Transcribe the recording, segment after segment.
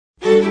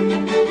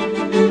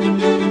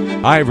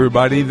Hi,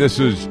 everybody. This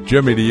is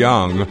Jimmy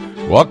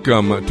DeYoung.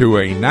 Welcome to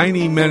a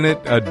 90-minute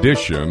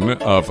edition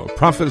of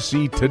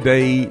Prophecy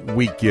Today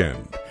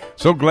Weekend.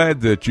 So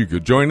glad that you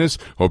could join us.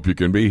 Hope you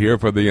can be here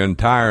for the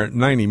entire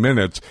 90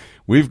 minutes.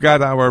 We've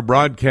got our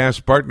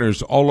broadcast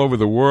partners all over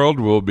the world.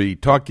 We'll be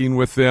talking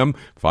with them,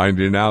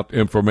 finding out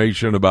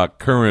information about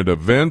current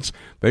events.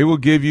 They will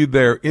give you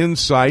their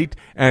insight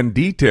and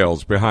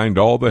details behind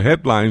all the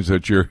headlines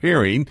that you're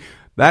hearing.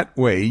 That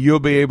way, you'll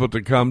be able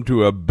to come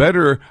to a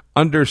better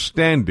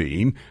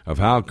understanding of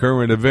how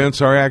current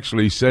events are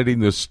actually setting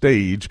the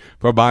stage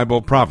for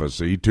Bible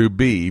prophecy to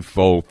be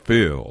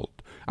fulfilled.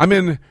 I'm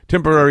in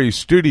temporary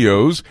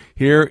studios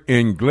here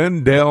in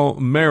Glendale,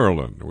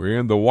 Maryland. We're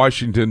in the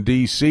Washington,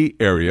 D.C.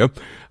 area.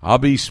 I'll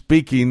be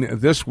speaking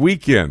this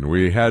weekend.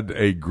 We had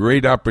a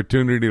great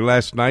opportunity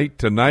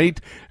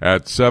tonight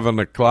at 7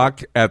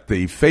 o'clock at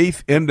the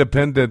Faith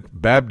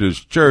Independent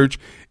Baptist Church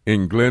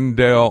in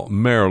Glendale,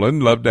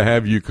 Maryland. Love to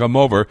have you come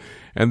over.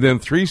 And then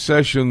 3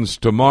 sessions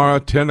tomorrow,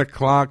 10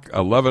 o'clock,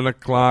 11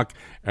 o'clock,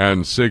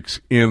 and 6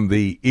 in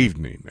the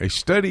evening. A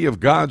study of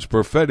God's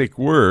prophetic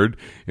word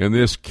in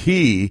this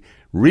key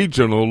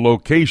regional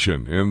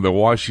location in the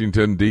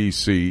Washington,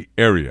 D.C.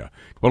 area.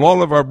 Well,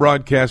 all of our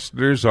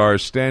broadcasters are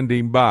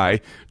standing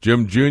by.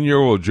 Jim Jr.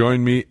 will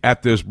join me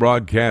at this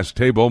broadcast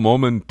table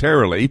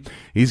momentarily.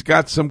 He's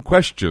got some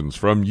questions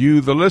from you,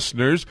 the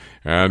listeners,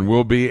 and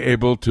we'll be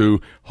able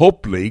to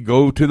hopefully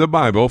go to the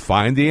Bible,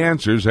 find the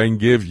answers, and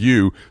give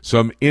you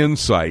some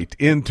insight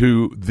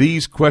into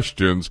these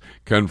questions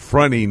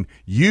confronting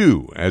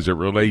you as it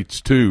relates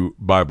to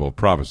Bible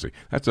prophecy.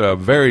 That's a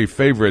very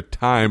favorite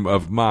time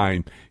of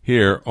mine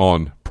here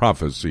on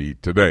Prophecy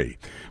Today.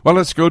 Well,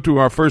 let's go to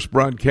our first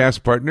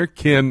broadcast partner,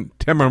 Ken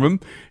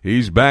Timmerman.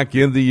 He's back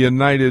in the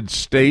United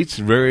States,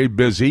 very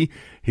busy.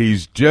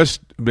 He's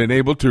just been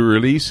able to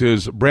release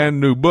his brand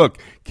new book.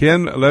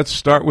 Ken, let's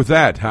start with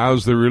that.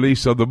 How's the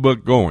release of the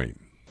book going?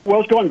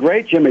 Well, it's going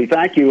great, Jimmy.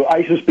 Thank you.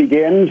 ISIS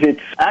Begins.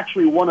 It's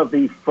actually one of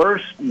the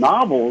first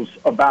novels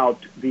about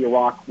the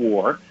Iraq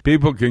War.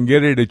 People can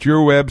get it at your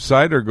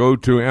website or go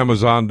to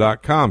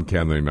Amazon.com,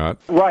 can they not?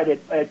 Right,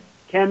 at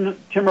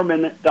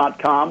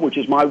KenTimmerman.com, which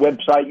is my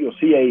website. You'll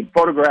see a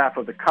photograph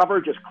of the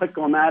cover. Just click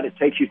on that. It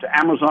takes you to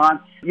Amazon.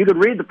 You could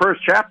read the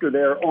first chapter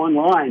there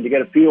online to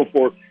get a feel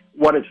for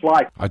what it's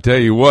like. I tell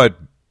you what,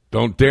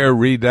 don't dare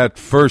read that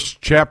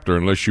first chapter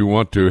unless you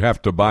want to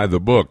have to buy the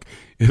book.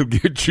 It'll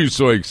get you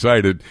so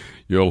excited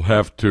you'll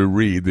have to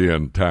read the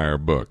entire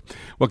book.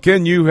 Well,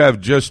 Ken, you have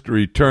just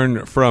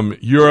returned from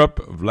Europe.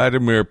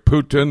 Vladimir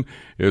Putin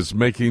is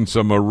making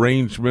some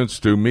arrangements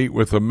to meet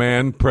with a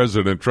man,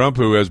 President Trump,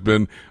 who has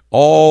been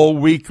all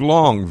week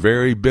long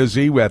very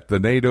busy at the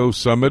NATO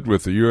summit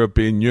with the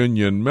European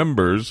Union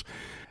members.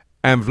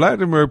 And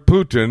Vladimir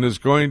Putin is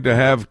going to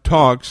have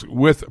talks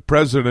with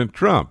President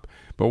Trump.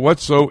 But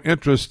what's so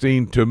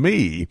interesting to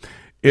me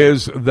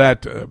is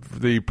that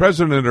the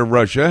president of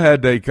Russia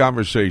had a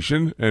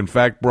conversation, in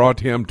fact brought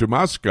him to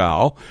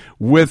Moscow,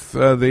 with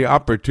the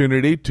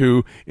opportunity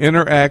to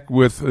interact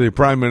with the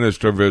Prime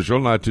Minister of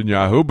Israel,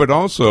 Netanyahu, but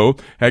also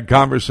had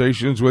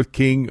conversations with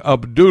King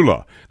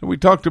Abdullah. And we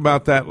talked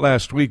about that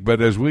last week,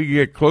 but as we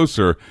get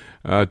closer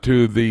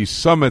to the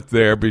summit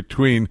there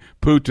between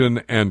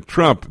Putin and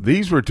Trump,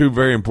 these were two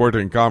very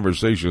important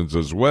conversations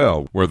as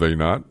well, were they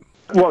not?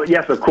 Well,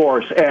 yes, of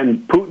course.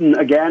 And Putin,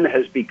 again,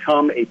 has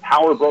become a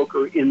power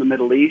broker in the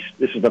Middle East.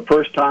 This is the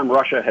first time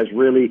Russia has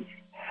really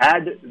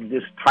had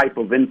this type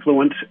of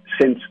influence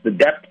since the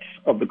depths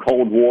of the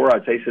Cold War,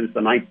 I'd say since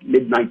the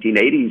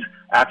mid-1980s,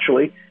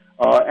 actually.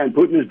 And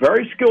Putin has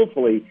very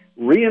skillfully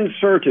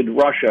reinserted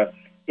Russia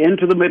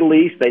into the Middle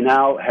East. They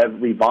now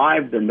have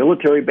revived their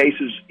military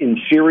bases in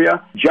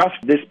Syria. Just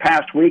this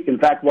past week, in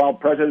fact, while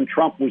President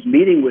Trump was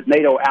meeting with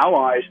NATO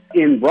allies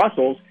in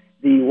Brussels,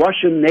 the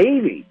Russian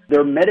Navy,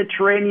 their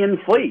Mediterranean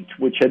fleet,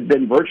 which had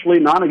been virtually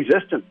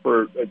non-existent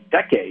for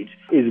decades,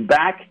 is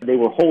back. They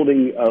were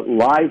holding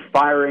live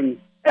firing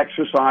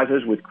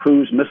exercises with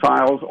cruise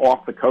missiles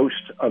off the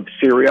coast of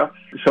Syria.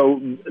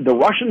 So the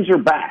Russians are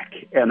back,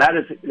 and that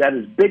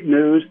is big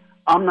news.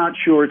 I'm not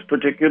sure it's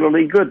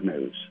particularly good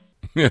news.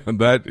 Yeah,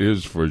 that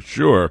is for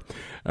sure.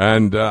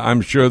 And I'm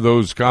sure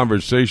those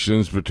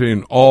conversations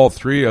between all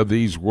three of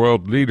these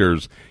world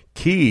leaders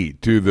key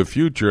to the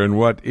future and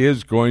what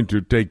is going to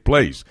take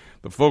place.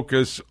 The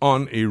focus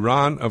on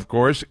Iran, of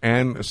course,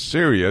 and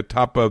Syria,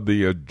 top of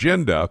the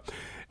agenda.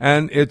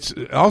 And it's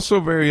also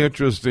very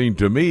interesting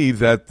to me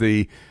that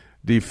the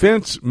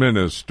defense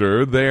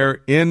minister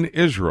there in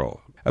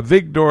Israel,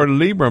 Avigdor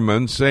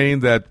Lieberman, saying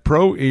that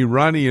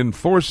pro-Iranian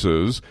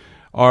forces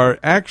are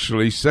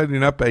actually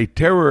setting up a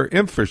terror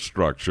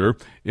infrastructure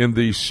in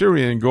the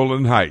Syrian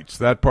Golan Heights,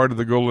 that part of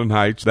the Golan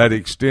Heights that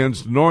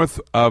extends north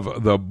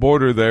of the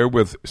border there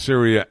with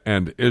Syria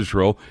and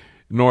Israel,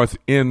 north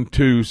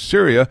into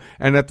Syria.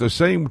 And at the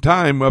same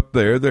time up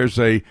there, there's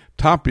a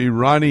top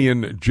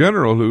Iranian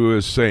general who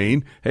is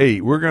saying, hey,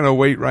 we're going to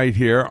wait right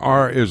here.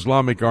 Our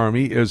Islamic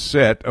army is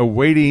set,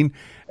 awaiting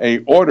a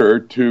order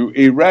to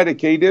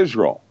eradicate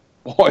Israel.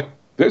 Boy,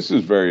 this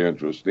is very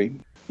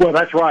interesting. Well,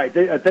 that's right.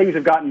 Things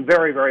have gotten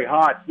very, very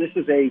hot. This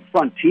is a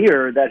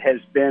frontier that has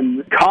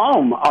been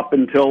calm up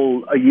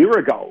until a year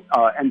ago,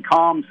 and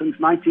calm since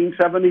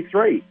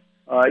 1973.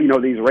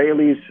 The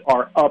Israelis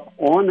are up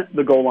on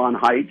the Golan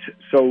Heights,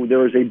 so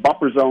there is a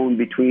buffer zone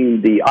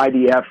between the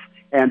IDF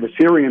and the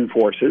Syrian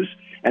forces,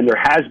 and there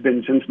has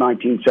been since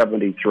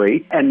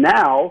 1973. And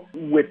now,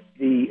 with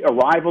the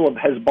arrival of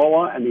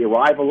Hezbollah and the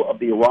arrival of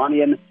the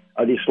Iranian,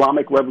 the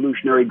Islamic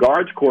Revolutionary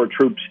Guards Corps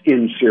troops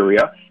in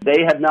Syria,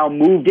 they have now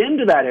moved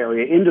into that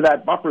area, into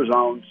that buffer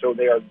zone, so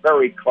they are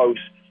very close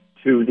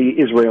to the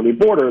Israeli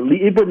border.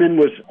 Lieberman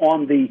was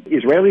on the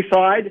Israeli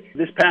side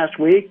this past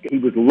week. He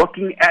was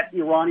looking at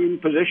Iranian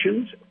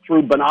positions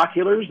through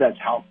binoculars. That's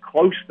how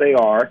close they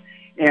are.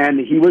 And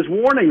he was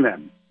warning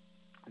them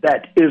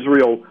that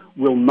Israel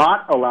will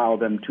not allow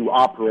them to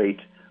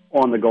operate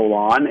on the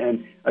Golan.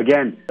 And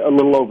again, a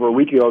little over a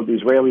week ago, the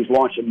Israelis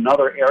launched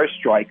another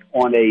airstrike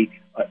on a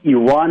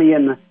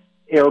Iranian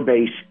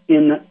airbase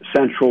in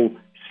central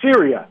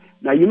Syria.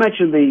 Now, you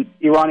mentioned the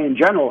Iranian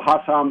general,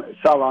 Hassan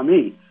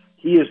Salami.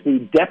 He is the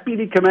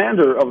deputy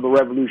commander of the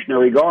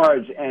Revolutionary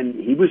Guards, and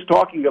he was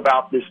talking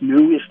about this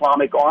new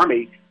Islamic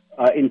army,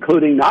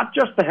 including not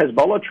just the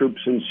Hezbollah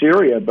troops in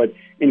Syria, but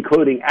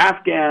including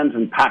Afghans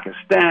and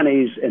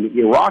Pakistanis and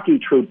Iraqi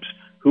troops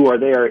who are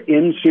there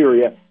in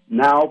Syria,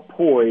 now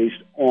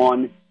poised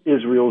on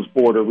Israel's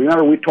border.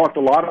 Remember, we've talked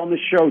a lot on this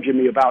show,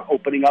 Jimmy, about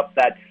opening up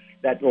that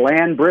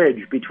land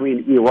bridge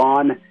between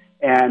Iran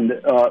and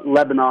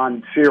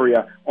Lebanon,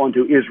 Syria,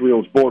 onto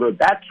Israel's border.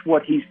 That's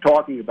what he's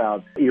talking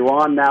about.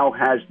 Iran now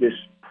has this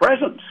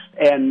presence,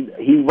 and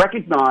he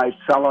recognized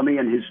Salami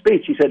in his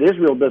speech. He said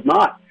Israel does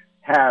not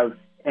have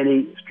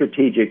any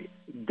strategic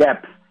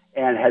depth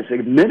and has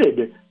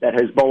admitted that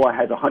Hezbollah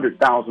has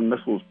 100,000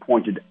 missiles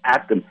pointed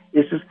at them.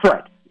 It's a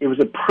threat. It was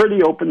a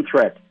pretty open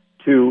threat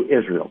to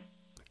Israel.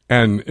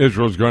 And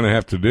Israel's going to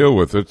have to deal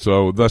with it,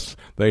 so thus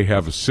they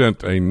have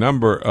sent a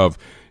number of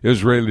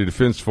Israeli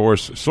Defense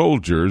Force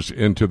soldiers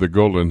into the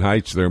Golan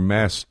Heights. They're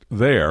massed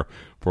there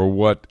for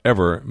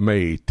whatever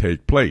may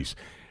take place.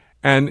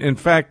 And, in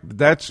fact,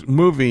 that's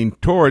moving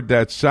toward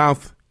that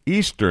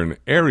southeastern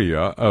area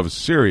of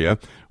Syria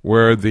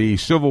where the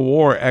civil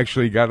war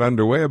actually got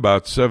underway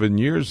about 7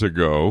 years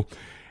ago.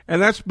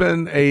 And that's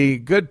been a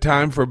good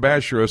time for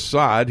Bashar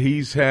Assad.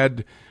 He's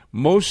had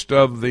most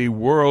of the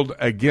world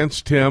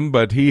against him,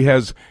 but he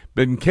has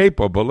been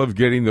capable of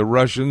getting the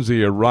Russians,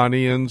 the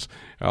Iranians,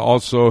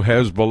 also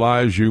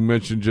Hezbollah, as you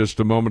mentioned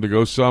just a moment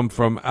ago, some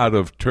from out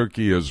of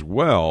Turkey as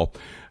well,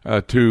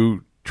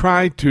 to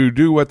try to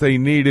do what they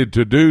needed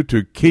to do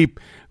to keep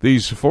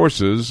these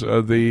forces,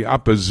 the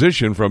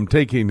opposition, from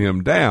taking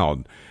him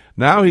down.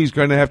 Now he's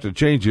going to have to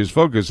change his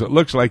focus. It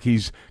looks like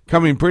he's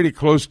coming pretty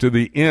close to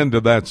the end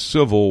of that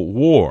civil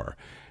war.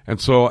 And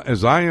so,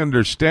 as I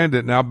understand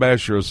it now,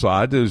 Bashar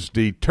Assad is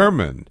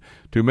determined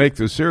to make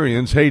the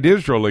Syrians hate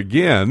Israel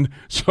again,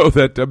 so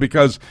that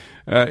because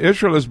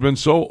Israel has been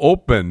so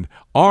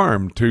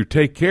open-armed to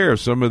take care of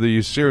some of the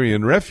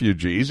Syrian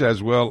refugees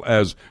as well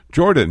as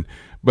Jordan.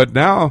 But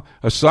now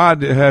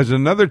Assad has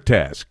another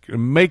task,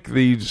 make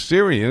the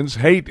Syrians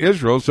hate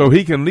Israel so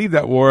he can lead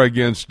that war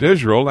against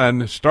Israel,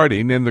 and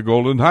starting in the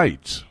Golan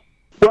Heights.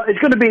 Well, it's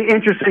going to be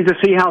interesting to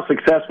see how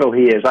successful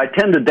he is. I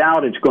tend to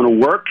doubt it's going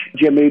to work,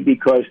 Jimmy,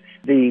 because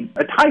the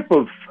type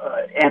of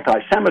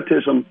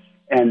anti-Semitism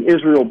and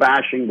Israel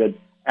bashing that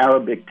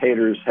Arab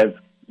dictators have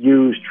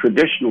used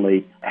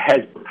traditionally has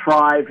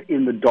thrived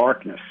in the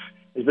darkness,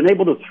 has been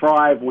able to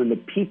thrive when the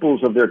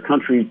peoples of their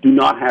countries do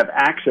not have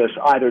access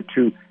either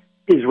to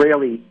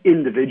Israeli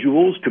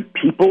individuals, to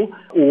people,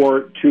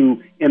 or to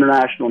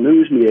international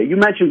news media. You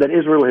mentioned that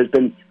Israel has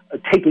been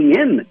taking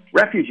in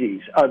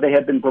refugees. They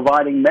have been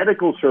providing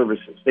medical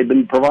services. They've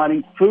been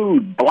providing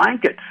food,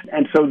 blankets.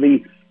 And so the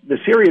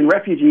Syrian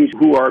refugees,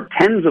 who are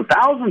tens of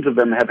thousands of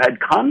them, have had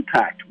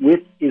contact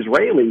with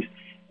Israelis.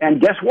 And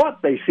guess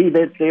what? They see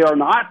that they are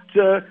not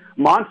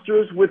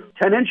monsters with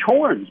 10-inch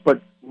horns,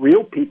 but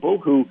real people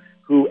who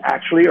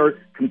actually are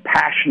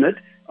compassionate,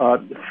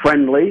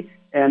 friendly,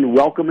 and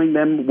welcoming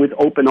them with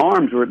open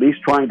arms, or at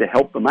least trying to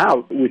help them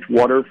out with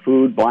water,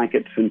 food,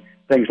 blankets, and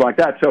things like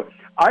that. So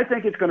I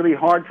think it's going to be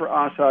hard for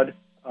Assad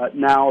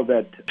now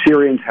that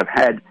Syrians have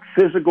had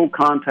physical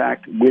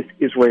contact with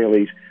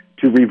Israelis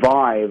to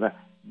revive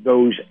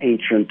those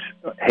ancient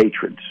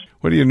hatreds.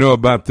 What do you know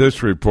about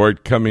this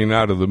report coming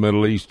out of the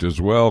Middle East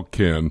as well,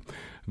 Ken,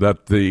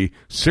 that the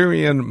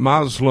Syrian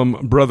Muslim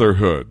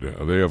Brotherhood,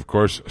 they of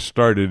course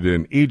started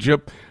in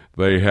Egypt,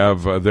 they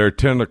have their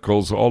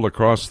tentacles all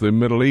across the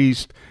Middle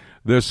East.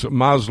 This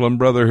Muslim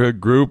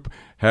Brotherhood group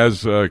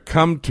has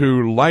come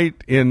to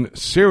light in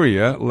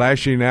Syria,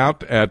 lashing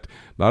out at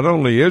not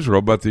only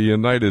Israel, but the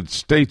United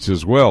States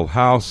as well.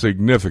 How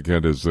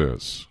significant is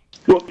this?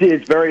 Well,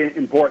 it's very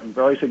important,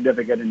 very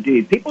significant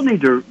indeed. People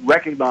need to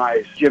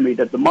recognize, Jimmy,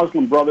 that the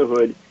Muslim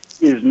Brotherhood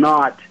is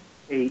not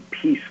a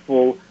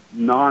peaceful,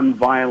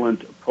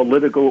 nonviolent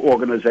political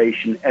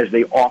organization as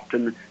they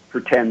often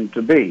pretend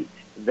to be.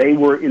 They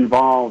were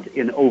involved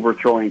in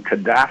overthrowing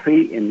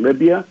Gaddafi in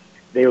Libya.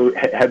 They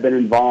have been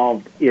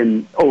involved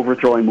in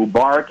overthrowing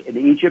Mubarak in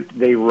Egypt.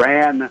 They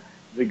ran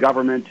the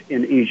government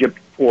in Egypt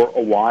for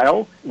a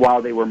while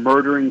they were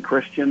murdering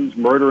Christians,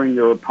 murdering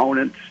their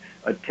opponents,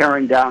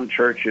 tearing down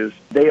churches.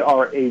 They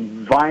are a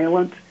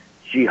violent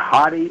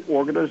jihadi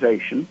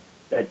organization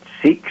that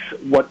seeks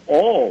what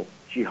all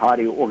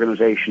jihadi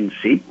organizations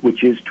seek,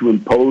 which is to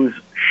impose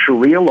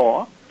Sharia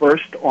law,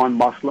 first on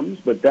Muslims,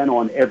 but then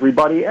on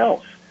everybody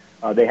else.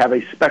 They have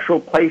a special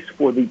place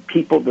for the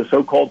people, the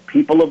so-called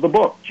people of the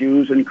book,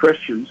 Jews and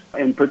Christians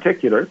in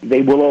particular.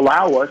 They will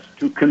allow us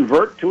to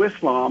convert to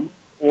Islam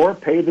or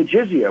pay the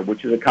jizya,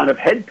 which is a kind of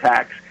head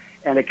tax,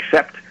 and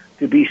accept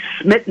to be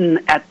smitten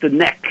at the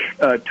neck,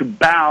 to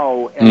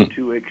bow and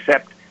to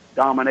accept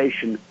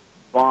domination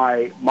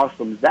by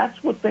Muslims.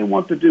 That's what they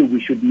want to do. We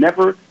should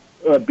never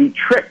be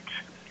tricked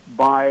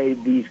by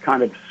these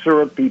kind of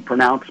syrupy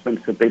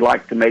pronouncements that they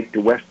like to make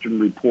to Western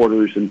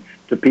reporters and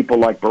to people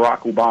like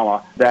Barack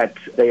Obama that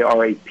they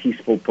are a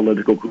peaceful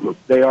political group.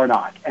 They are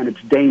not. And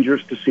it's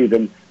dangerous to see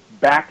them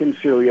back in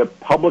Syria,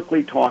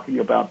 publicly talking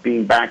about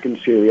being back in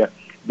Syria.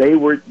 They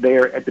were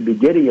there at the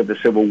beginning of the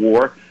Civil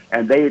War,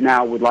 and they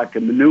now would like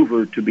to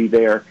maneuver to be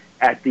there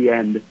at the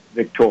end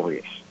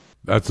victorious.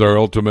 That's their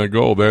ultimate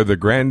goal. They're the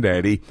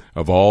granddaddy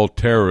of all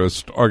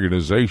terrorist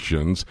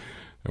organizations.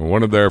 And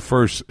one of their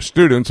first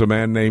students, a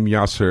man named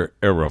Yasser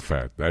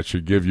Arafat. That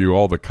should give you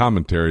all the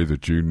commentary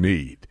that you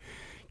need.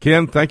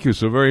 Ken, thank you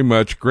so very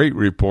much. Great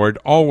report.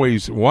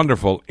 Always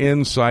wonderful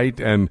insight.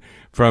 And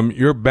from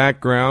your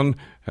background,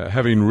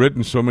 having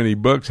written so many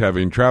books,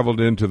 having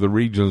traveled into the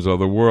regions of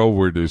the world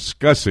we're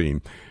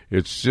discussing,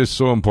 it's just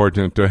so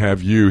important to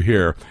have you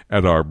here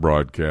at our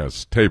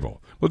broadcast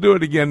table. We'll do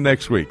it again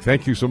next week.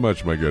 Thank you so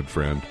much, my good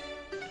friend.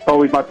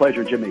 Always my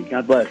pleasure, Jimmy.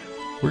 God bless.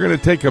 We're going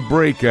to take a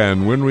break,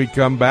 and when we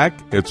come back,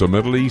 it's a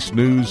Middle East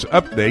news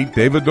update.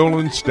 David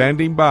Dolan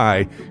standing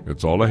by.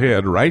 It's all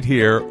ahead right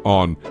here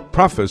on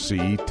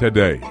Prophecy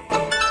Today.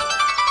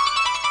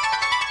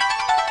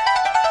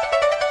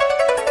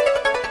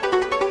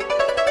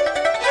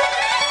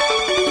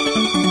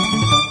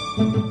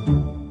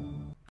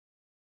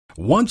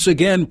 Once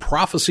again,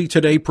 Prophecy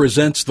Today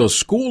presents the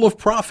School of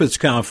Prophets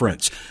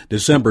Conference,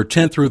 December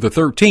 10th through the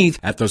 13th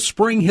at the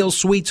Spring Hill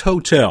Suites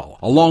Hotel,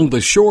 along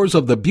the shores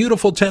of the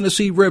beautiful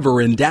Tennessee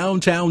River in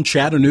downtown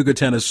Chattanooga,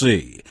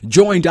 Tennessee.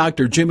 Join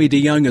Dr. Jimmy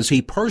DeYoung as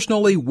he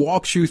personally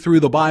walks you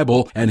through the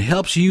Bible and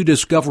helps you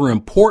discover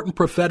important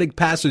prophetic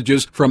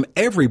passages from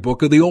every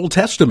book of the Old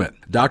Testament.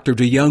 Dr.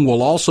 DeYoung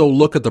will also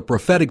look at the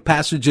prophetic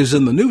passages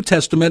in the New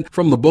Testament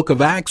from the book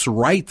of Acts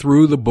right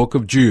through the book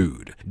of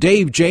Jude.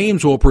 Dave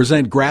James will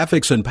present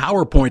graphics and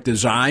PowerPoint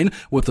design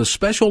with a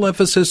special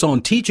emphasis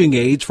on teaching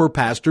aids for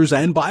pastors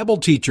and Bible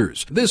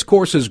teachers. This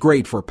course is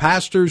great for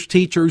pastors,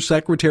 teachers,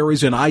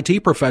 secretaries, and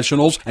IT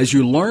professionals as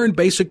you learn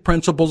basic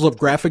principles of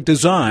graphic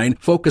design,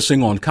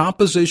 focusing on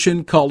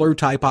composition, color,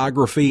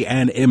 typography,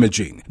 and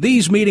imaging.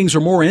 These meetings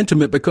are more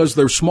intimate because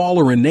they're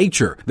smaller in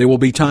nature. There will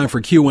be time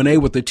for Q&A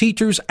with the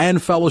teachers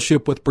and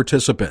fellowship with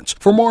participants.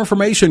 For more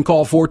information,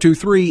 call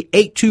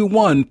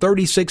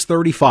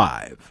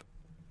 423-821-3635.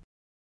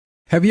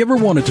 Have you ever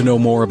wanted to know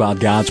more about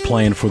God's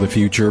plan for the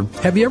future?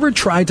 Have you ever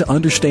tried to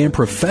understand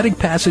prophetic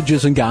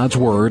passages in God's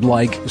Word,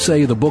 like,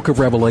 say, the book of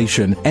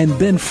Revelation, and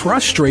been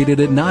frustrated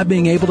at not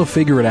being able to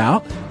figure it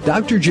out?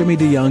 Dr. Jimmy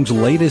DeYoung's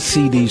latest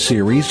CD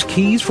series,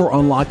 Keys for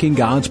Unlocking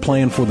God's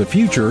Plan for the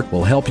Future,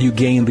 will help you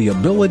gain the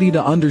ability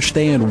to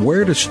understand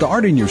where to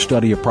start in your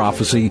study of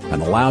prophecy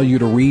and allow you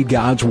to read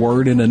God's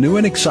Word in a new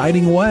and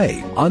exciting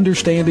way.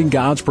 Understanding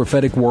God's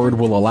prophetic Word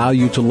will allow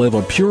you to live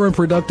a pure and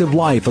productive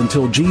life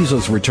until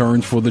Jesus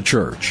returns for the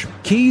church.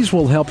 Keys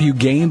will help you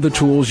gain the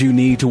tools you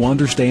need to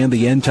understand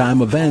the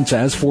end-time events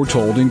as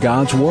foretold in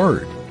God's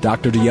Word.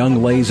 Dr.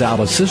 DeYoung lays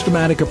out a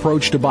systematic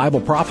approach to Bible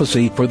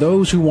prophecy for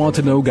those who want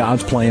to know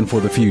God's plan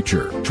for the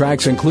future.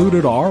 Tracks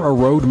included are A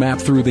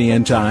Roadmap Through the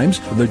End Times,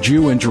 The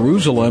Jew in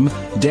Jerusalem,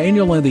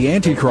 Daniel and the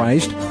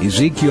Antichrist,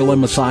 Ezekiel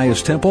and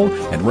Messiah's Temple,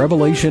 and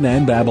Revelation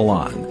and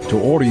Babylon. To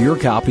order your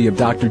copy of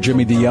Dr.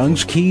 Jimmy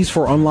DeYoung's Keys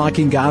for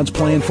Unlocking God's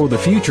Plan for the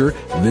Future,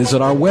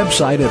 visit our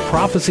website at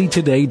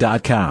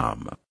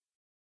prophecytoday.com.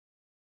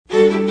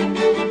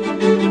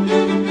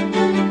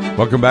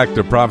 Welcome back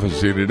to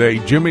Prophecy Today.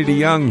 Jimmy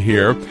DeYoung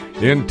here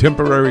in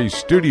temporary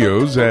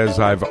studios, as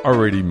I've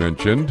already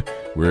mentioned.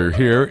 We're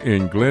here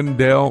in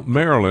Glendale,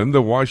 Maryland,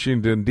 the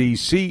Washington,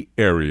 D.C.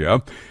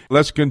 area.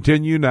 Let's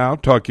continue now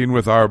talking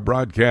with our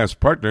broadcast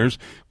partners.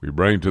 We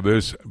bring to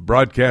this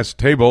broadcast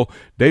table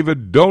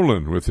David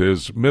Dolan with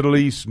his Middle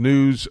East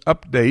news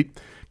update.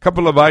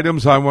 Couple of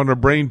items I want to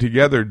bring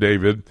together,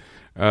 David.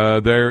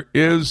 There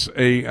is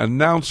an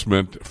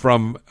announcement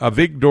from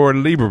Avigdor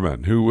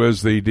Lieberman, who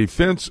was the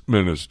defense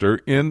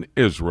minister in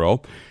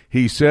Israel.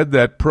 He said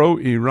that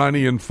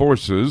pro-Iranian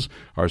forces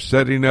are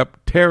setting up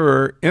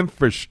terror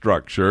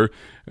infrastructure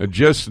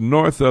just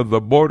north of the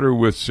border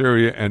with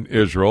Syria and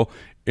Israel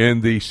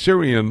in the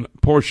Syrian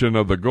portion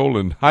of the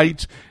Golan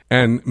Heights.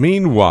 And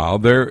meanwhile,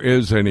 there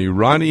is an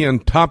Iranian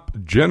top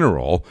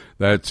general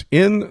that's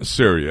in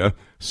Syria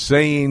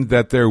saying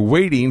that they're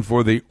waiting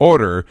for the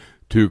order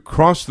to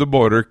cross the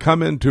border,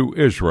 come into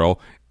Israel,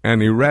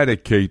 and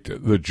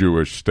eradicate the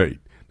Jewish state.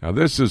 Now,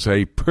 this is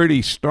a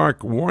pretty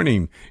stark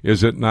warning,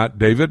 is it not,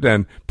 David,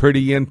 and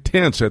pretty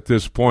intense at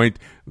this point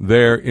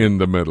there in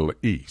the Middle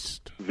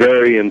East.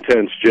 Very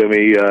intense,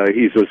 Jimmy.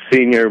 He's a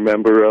senior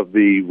member of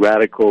the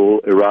radical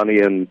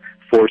Iranian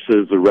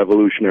forces, the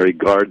Revolutionary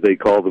Guard, they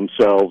call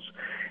themselves.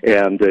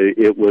 And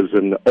it was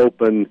an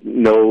open,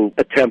 no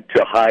attempt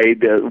to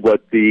hide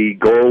what the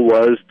goal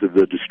was, to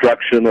the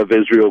destruction of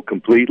Israel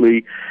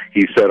completely.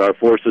 He said, our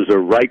forces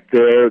are right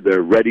there.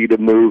 They're ready to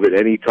move at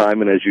any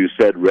time. And as you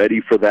said,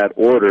 ready for that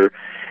order.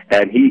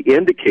 And he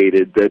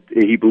indicated that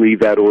he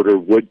believed that order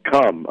would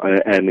come.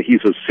 And he's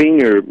a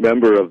senior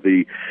member of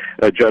the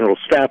general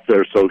staff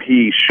there, so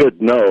he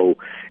should know,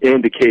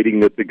 indicating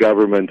that the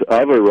government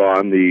of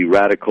Iran, the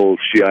radical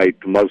Shiite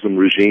Muslim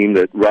regime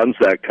that runs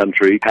that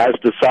country, has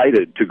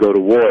decided to go to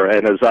war.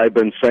 And as I've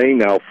been saying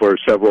now for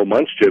several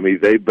months, Jimmy,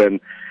 they've been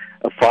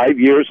 5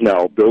 years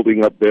now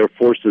building up their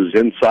forces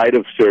inside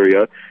of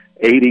Syria,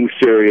 aiding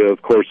Syria,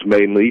 of course,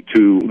 mainly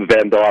to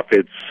fend off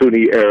its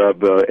Sunni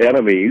Arab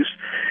enemies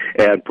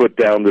and put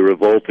down the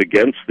revolt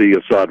against the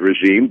Assad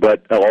regime,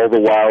 but all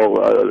the while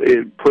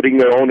putting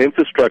their own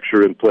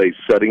infrastructure in place,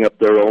 setting up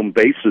their own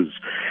bases,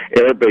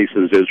 air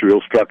bases.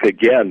 Israel struck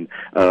again.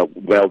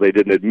 Well, they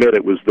didn't admit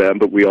it was them,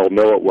 but we all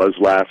know it was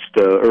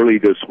early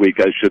this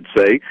week, I should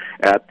say,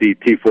 at the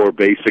T4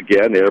 base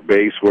again, air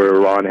base where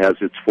Iran has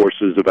its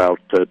forces about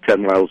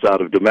 10 miles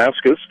out of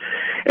Damascus.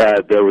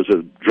 There was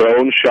a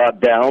drone shot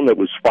down that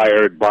was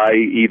fired by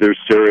either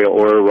Syria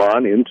or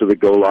Iran into the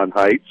Golan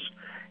Heights.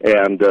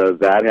 And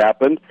that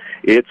happened.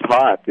 It's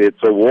hot. It's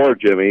a war,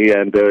 Jimmy,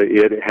 and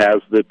it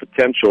has the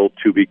potential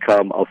to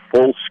become a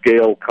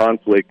full-scale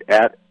conflict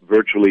at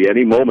virtually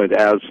any moment,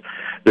 as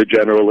the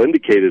general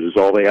indicated. Is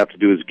all they have to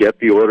do is get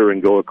the order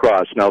and go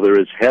across. Now, there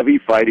is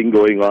heavy fighting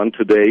going on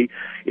today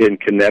in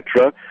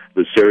Quneitra.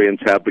 The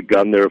Syrians have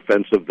begun their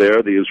offensive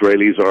there. The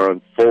Israelis are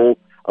on full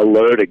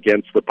alert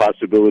against the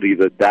possibility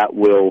that that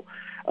will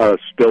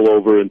spill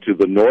over into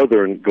the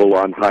northern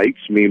Golan Heights.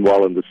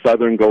 Meanwhile, in the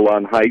southern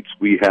Golan Heights,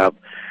 we have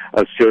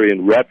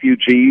Syrian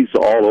refugees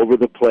all over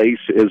the place.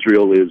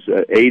 Israel is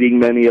aiding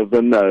many of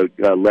them,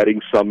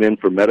 letting some in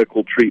for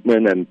medical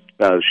treatment and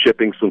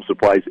shipping some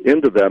supplies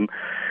into them.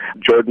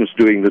 Jordan's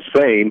doing the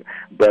same,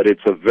 but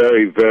it's a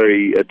very,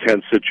 very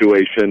tense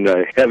situation.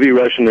 Heavy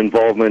Russian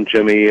involvement,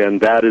 Jimmy, and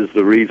that is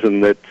the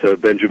reason that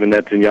Benjamin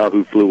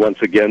Netanyahu flew once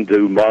again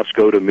to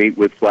Moscow to meet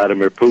with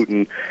Vladimir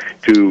Putin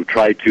to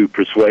try to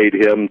persuade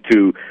him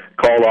to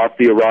call off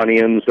the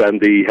Iranians and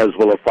the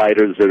Hezbollah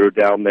fighters that are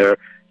down there,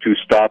 to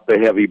stop the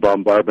heavy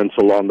bombardments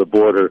along the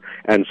border,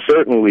 and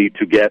certainly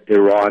to get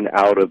Iran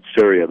out of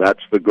Syria.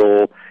 That's the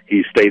goal.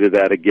 He stated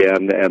that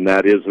again, and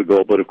that is the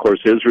goal. But, of course,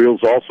 Israel's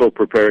also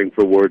preparing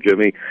for war,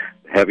 Jimmy.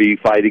 Heavy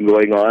fighting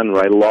going on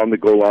right along the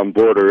Golan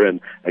border,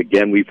 and,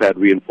 again, we've had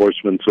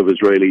reinforcements of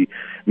Israeli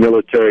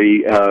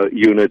military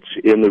units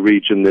in the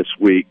region this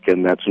week,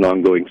 and that's an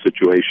ongoing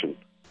situation.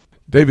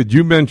 David,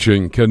 you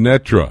mentioned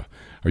Quneitra.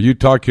 Are you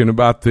talking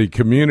about the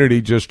community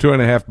just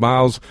 2.5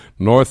 miles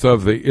north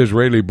of the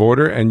Israeli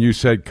border? And you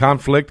said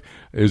conflict.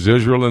 Is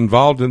Israel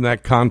involved in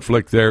that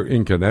conflict there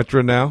in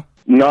Quneitra now?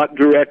 Not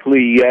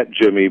directly yet,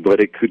 Jimmy,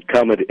 but it could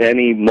come at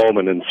any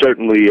moment. And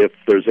certainly if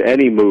there's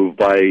any move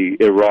by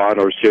Iran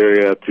or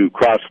Syria to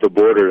cross the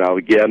border. Now,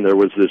 again, there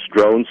was this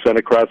drone sent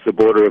across the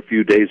border a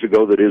few days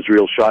ago that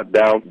Israel shot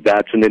down.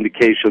 That's an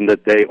indication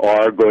that they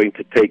are going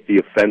to take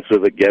the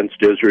offensive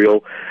against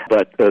Israel.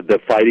 But the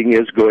fighting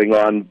is going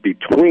on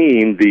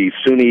between the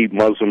Sunni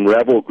Muslim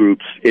rebel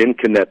groups in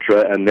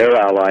Quneitra and their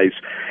allies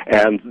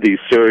and the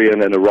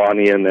Syrian and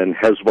Iranian and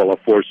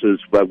Hezbollah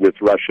forces, but with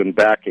Russian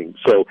backing.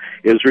 So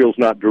Israel's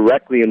not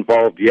directly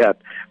involved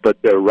yet, but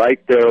they're right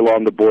there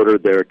along the border.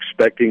 They're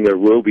expecting there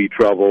will be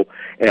trouble,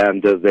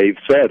 and they've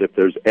said if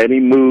there's any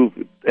move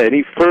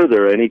any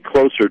further, any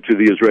closer to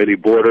the Israeli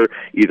border,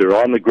 either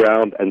on the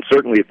ground, and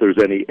certainly if there's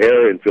any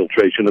air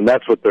infiltration, and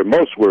that's what they're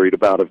most worried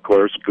about, of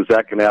course, because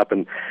that can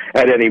happen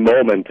at any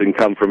moment and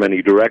come from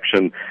any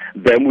direction,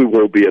 then we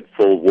will be at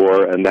full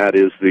war, and that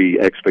is the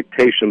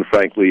expectation,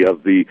 frankly,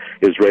 of the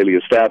Israeli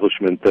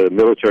establishment, the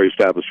military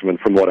establishment,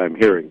 from what I'm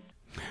hearing.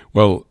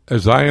 Well,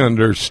 as I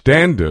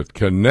understand it,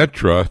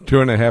 Quneitra,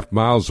 2.5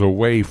 miles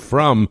away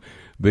from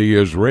the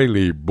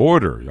Israeli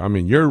border. I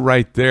mean, you're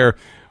right there.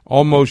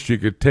 Almost you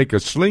could take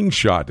a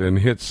slingshot and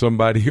hit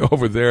somebody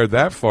over there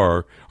that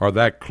far, or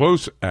that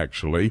close,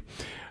 actually.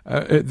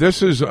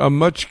 This is a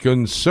much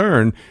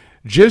concern.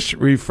 Just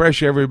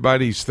refresh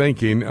everybody's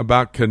thinking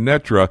about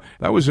Quneitra.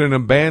 That was an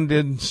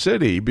abandoned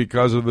city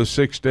because of the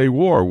 6-Day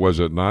War, was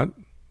it not?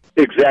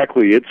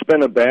 Exactly. It's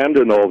been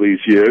abandoned all these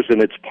years,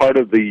 and it's part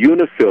of the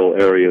UNIFIL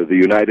area. The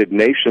United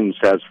Nations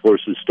has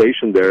forces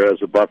stationed there as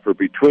a buffer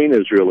between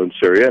Israel and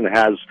Syria, and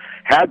has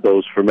had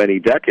those for many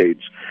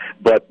decades.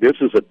 But this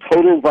is a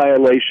total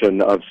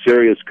violation of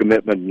Syria's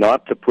commitment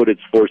not to put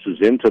its forces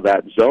into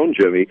that zone,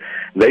 Jimmy.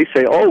 They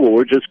say, oh, well,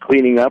 we're just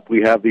cleaning up.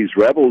 We have these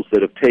rebels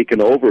that have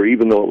taken over,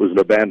 even though it was an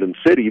abandoned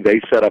city.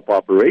 They set up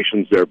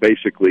operations there,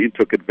 basically,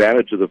 took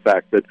advantage of the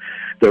fact that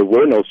there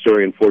were no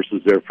Syrian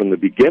forces there from the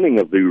beginning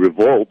of the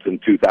revolt in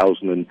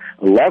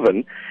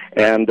 2011,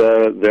 and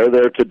they're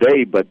there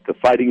today, but the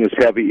fighting is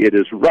heavy. It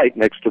is right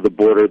next to the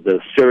border. The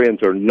Syrians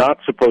are not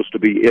supposed to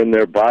be in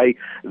there by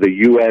the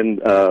UN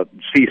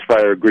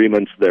ceasefire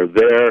agreements. They're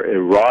there.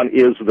 Iran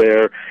is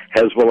there.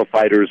 Hezbollah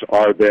fighters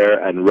are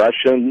there, and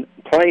Russian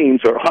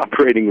planes are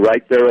operating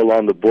right there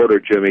along the border,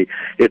 Jimmy.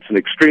 It's an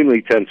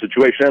extremely tense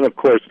situation, and of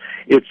course,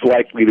 it's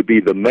likely to be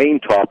the main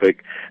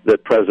topic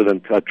that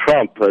President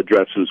Trump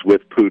addresses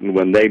with Putin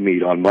when they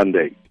meet on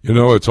Monday. You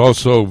know, it's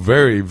also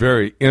very,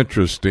 very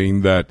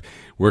interesting that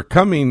we're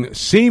coming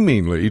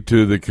seemingly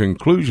to the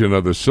conclusion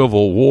of the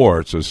Civil War.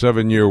 It's a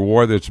 7-year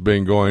war that's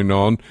been going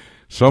on.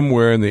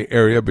 Somewhere in the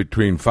area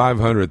between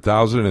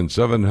 500,000 and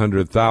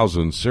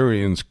 700,000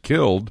 Syrians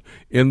killed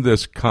in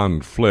this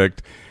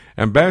conflict.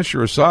 And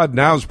Bashar Assad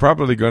now is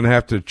probably going to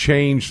have to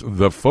change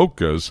the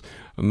focus,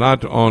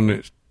 not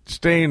on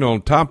staying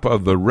on top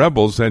of the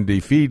rebels and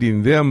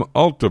defeating them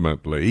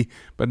ultimately,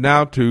 but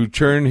now to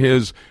turn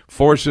his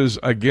forces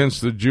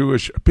against the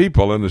Jewish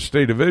people in the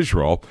state of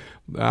Israel.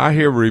 I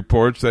hear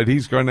reports that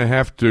he's going to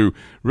have to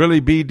really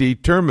be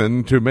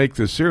determined to make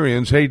the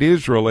Syrians hate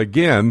Israel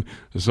again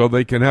so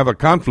they can have a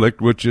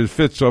conflict, which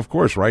fits, of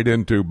course, right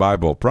into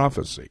Bible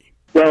prophecy.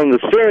 Well, the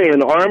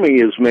Syrian army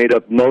is made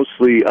up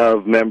mostly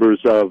of members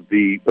of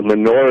the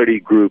minority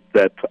group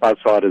that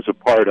Assad is a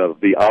part of,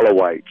 the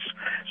Alawites.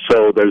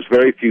 So there's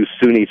very few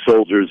Sunni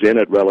soldiers in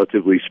it,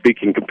 relatively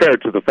speaking,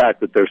 compared to the fact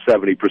that they're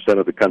 70%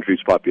 of the country's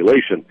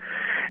population.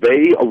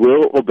 They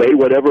will obey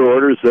whatever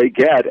orders they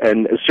get,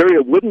 and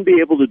Syria wouldn't be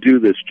able to do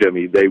this,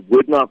 Jimmy. They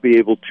would not be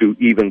able to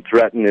even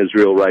threaten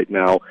Israel right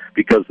now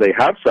because they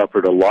have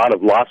suffered a lot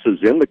of losses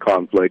in the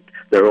conflict,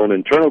 their own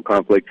internal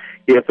conflict,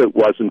 if it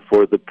wasn't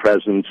for the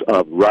presence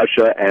of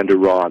Russia and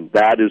Iran.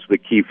 That is the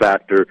key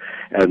factor,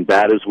 and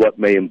that is what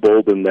may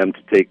embolden them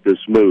to take this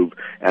move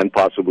and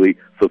possibly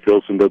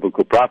fulfill some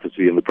biblical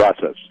prophecy in the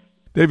process.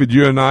 David,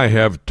 you and I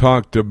have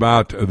talked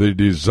about the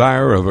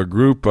desire of a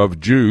group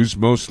of Jews,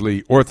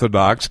 mostly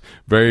Orthodox,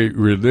 very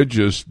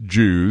religious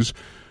Jews,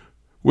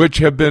 which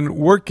have been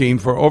working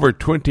for over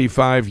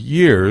 25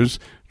 years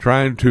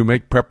trying to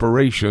make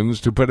preparations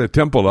to put a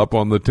temple up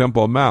on the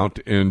Temple Mount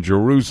in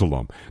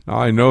Jerusalem. Now,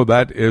 I know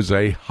that is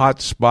a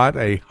hot spot,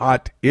 a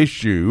hot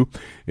issue.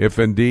 If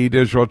indeed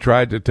Israel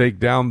tried to take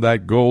down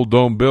that gold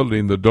dome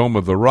building, the Dome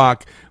of the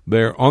Rock,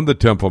 there on the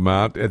Temple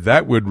Mount,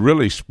 that would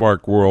really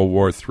spark World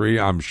War III,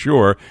 I'm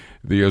sure,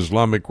 the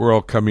Islamic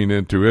world coming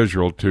into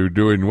Israel to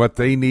doing what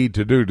they need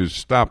to do to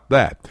stop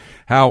that.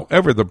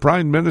 However, the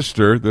Prime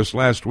Minister this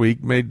last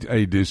week made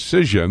a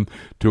decision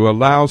to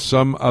allow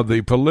some of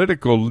the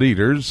political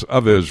leaders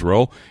of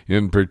Israel,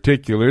 in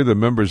particular the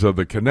members of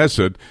the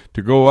Knesset,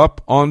 to go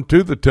up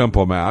onto the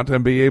Temple Mount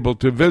and be able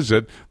to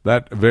visit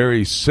that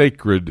very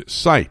sacred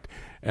site.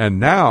 And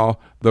now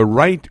the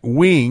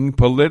right-wing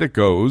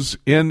politicos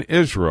in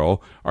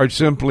Israel are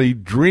simply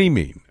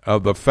dreaming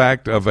of the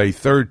fact of a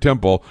third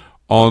temple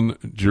on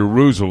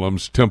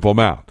Jerusalem's Temple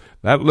Mount.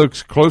 That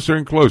looks closer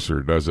and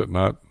closer, does it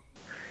not?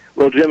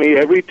 Well, Jimmy,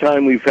 every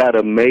time we've had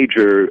a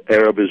major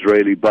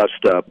Arab-Israeli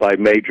bust-up, by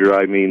major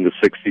I mean the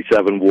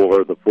 67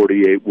 war, the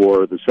 48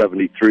 war, the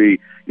 73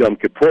 Yom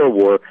Kippur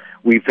war,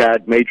 we've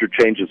had major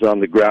changes on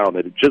the ground.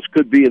 And it just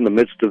could be in the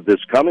midst of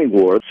this coming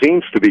war, it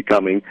seems to be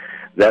coming,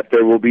 that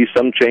there will be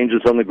some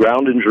changes on the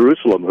ground in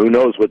Jerusalem. Who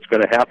knows what's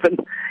going to happen?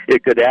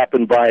 It could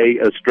happen by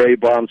stray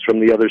bombs from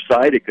the other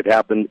side. It could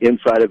happen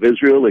inside of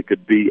Israel. It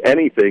could be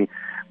anything.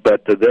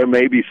 But there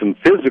may be some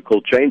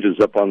physical changes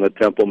up on the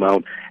Temple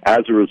Mount as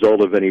a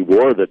result of any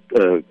war that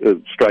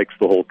strikes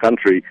the whole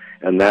country,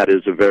 and that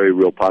is a very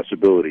real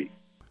possibility.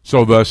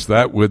 So thus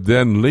that would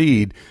then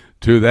lead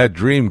to that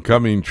dream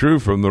coming true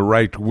from the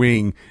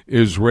right-wing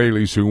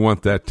Israelis who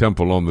want that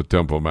temple on the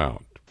Temple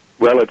Mount.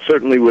 Well, it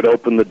certainly would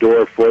open the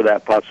door for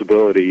that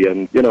possibility.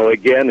 And, you know,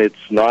 again,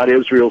 it's not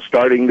Israel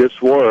starting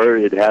this war.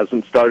 It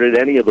hasn't started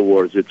any of the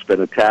wars. It's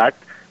been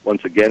attacked.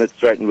 Once again, it's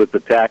threatened with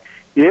attack.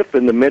 If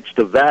in the midst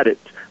of that,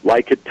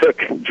 like it took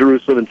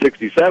Jerusalem in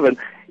 67,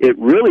 it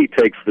really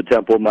takes the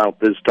Temple Mount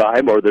this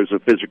time, or there's a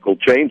physical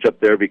change up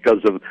there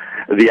because of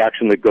the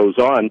action that goes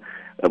on,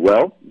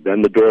 well,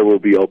 then the door will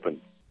be open.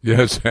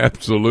 Yes,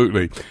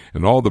 absolutely.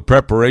 And all the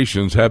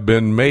preparations have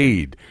been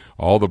made.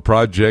 All the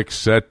projects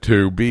set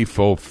to be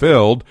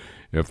fulfilled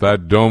if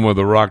that Dome of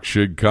the Rock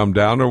should come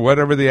down or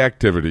whatever the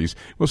activities.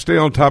 We'll stay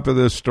on top of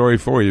this story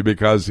for you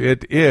because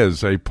it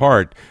is a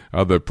part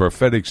of the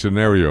prophetic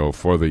scenario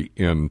for the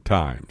end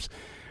times.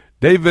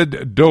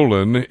 David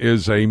Dolan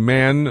is a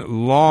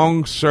man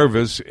long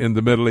service in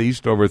the Middle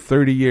East, over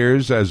 30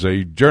 years as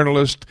a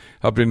journalist,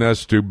 helping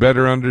us to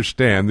better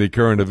understand the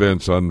current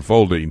events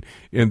unfolding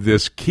in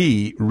this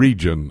key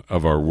region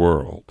of our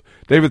world.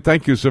 David,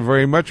 thank you so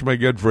very much, my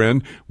good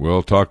friend.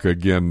 We'll talk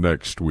again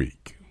next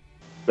week.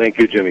 Thank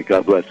you, Jimmy.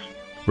 God bless.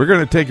 We're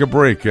going to take a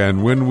break,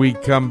 and when we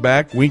come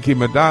back, Winky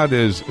Madad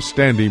is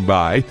standing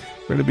by.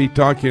 We're going to be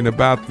talking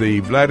about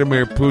the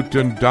Vladimir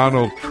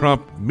Putin-Donald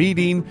Trump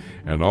meeting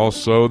and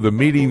also the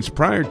meetings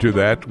prior to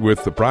that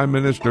with the Prime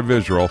Minister of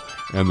Israel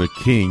and the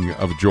King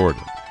of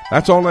Jordan.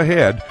 That's all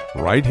ahead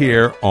right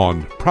here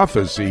on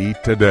Prophecy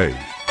Today.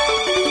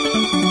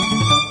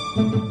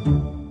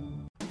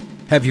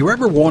 Have you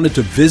ever wanted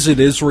to visit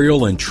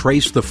Israel and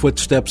trace the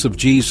footsteps of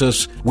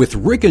Jesus? With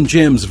Rick and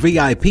Jim's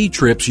VIP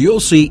trips, you'll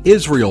see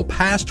Israel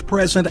past,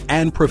 present,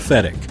 and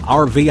prophetic.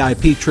 Our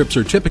VIP trips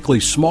are typically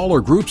smaller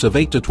groups of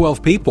 8 to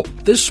 12 people.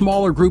 This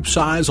smaller group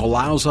size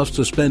allows us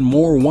to spend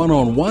more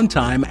one-on-one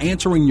time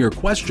answering your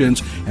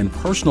questions and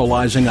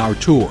personalizing our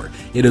tour.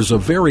 It is a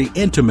very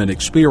intimate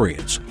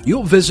experience.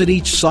 You'll visit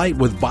each site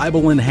with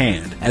Bible in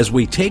hand as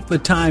we take the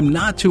time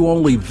not to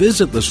only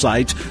visit the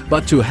sites,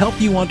 but to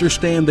help you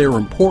understand their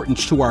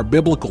importance to our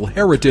biblical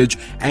heritage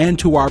and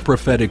to our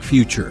prophetic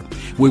future.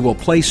 We will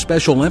place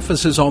special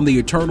emphasis on the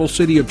eternal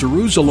city of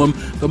Jerusalem,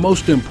 the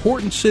most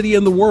important city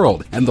in the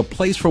world, and the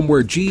place from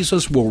where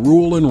Jesus will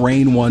rule and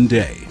reign one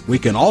day. We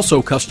can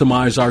also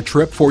customize our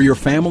trip for your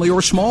family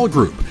or small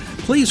group.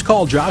 Please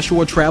call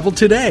Joshua Travel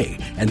today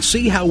and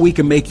see how we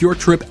can make your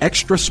trip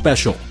extra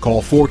special.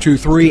 Call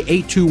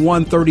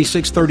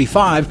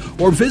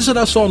 423-821-3635 or visit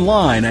us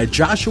online at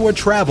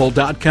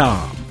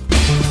joshuatravel.com.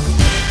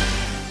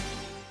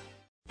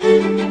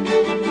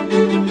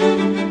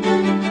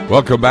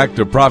 Welcome back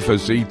to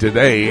Prophecy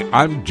Today.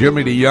 I'm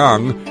Jimmy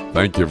DeYoung.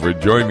 Thank you for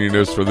joining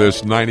us for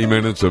this 90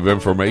 minutes of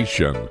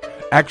information,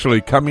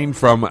 actually coming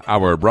from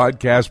our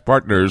broadcast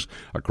partners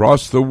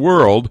across the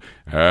world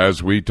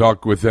as we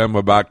talk with them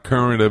about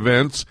current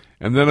events.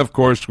 And then, of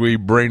course, we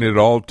bring it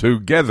all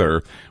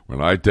together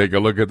when I take a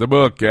look at the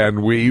book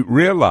and we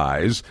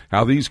realize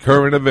how these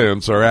current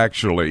events are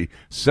actually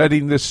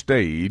setting the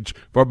stage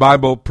for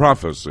Bible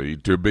prophecy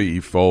to be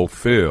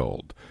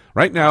fulfilled.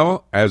 Right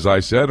now, as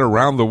I said,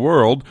 around the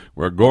world,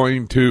 we're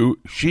going to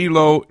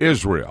Shiloh,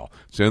 Israel.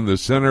 It's in the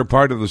center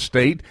part of the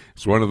state.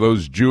 It's one of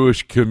those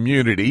Jewish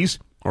communities,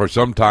 or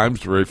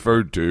sometimes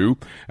referred to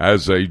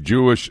as a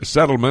Jewish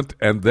settlement,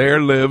 and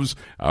there lives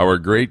our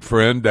great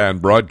friend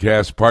and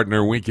broadcast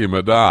partner, Winky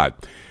Madad.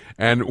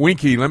 And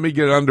Winky, let me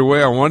get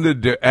underway. I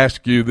wanted to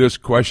ask you this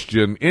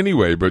question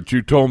anyway, but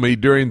you told me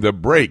during the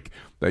break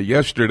that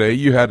yesterday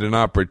you had an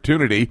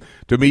opportunity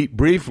to meet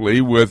briefly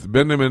with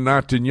Benjamin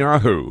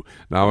Netanyahu.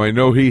 Now, I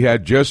know he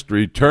had just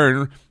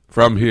returned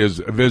from his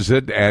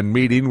visit and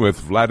meeting with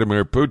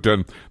Vladimir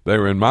Putin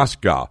there in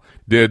Moscow.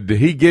 Did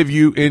he give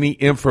you any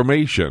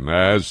information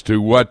as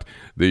to what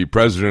the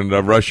president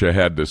of Russia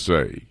had to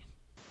say?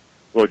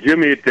 Well,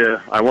 Jimmy,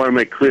 I want to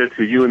make clear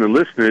to you and the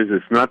listeners,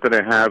 it's not that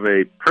I have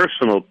a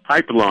personal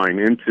pipeline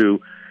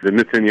into the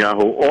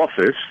Netanyahu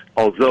office,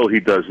 although he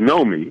does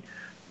know me.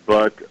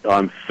 But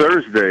on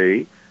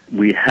Thursday,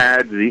 we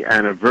had the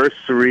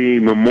anniversary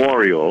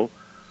memorial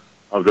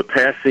of the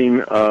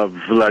passing of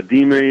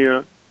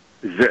Vladimir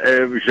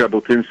Ze'ev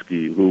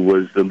Jabotinsky, who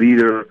was the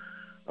leader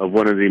of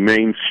one of the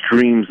main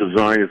streams of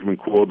Zionism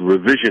called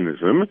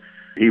revisionism.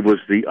 He was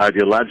the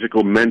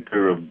ideological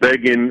mentor of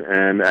Begin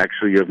and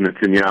actually of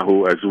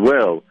Netanyahu as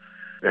well.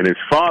 And his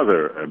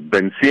father,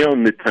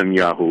 Ben-Zion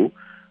Netanyahu,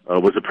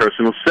 was a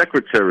personal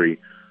secretary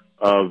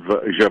of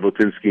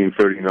Jabotinsky in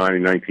 1939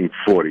 and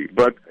 1940.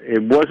 But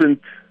it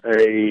wasn't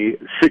a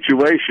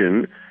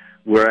situation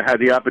where I had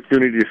the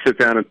opportunity to sit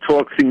down and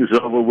talk things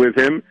over with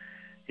him.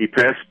 He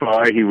passed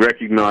by, he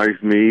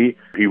recognized me,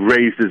 he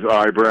raised his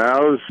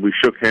eyebrows, we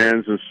shook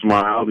hands and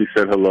smiled, he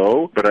said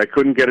hello, but I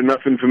couldn't get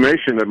enough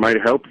information that might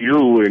help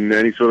you in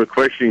any sort of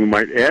question you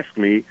might ask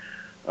me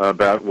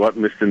about what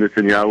Mr.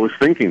 Netanyahu was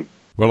thinking.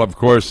 Well, of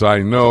course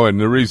I know,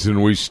 and the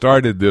reason we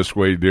started this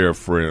way, dear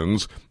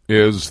friends,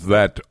 is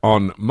that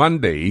on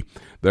Monday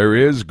there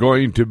is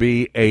going to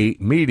be a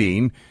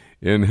meeting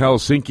in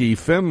Helsinki,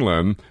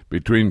 Finland,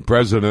 between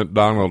President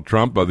Donald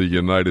Trump of the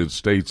United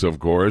States, of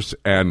course,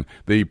 and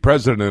the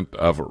President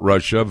of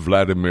Russia,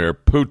 Vladimir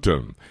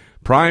Putin.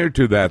 Prior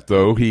to that,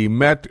 though, he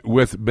met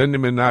with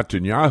Benjamin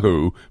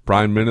Netanyahu,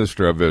 Prime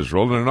Minister of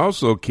Israel, and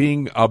also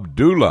King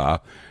Abdullah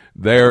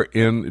there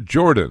in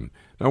Jordan.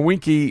 Now,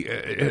 Winky,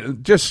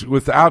 just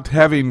without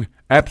having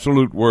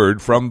absolute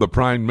word from the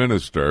Prime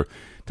Minister,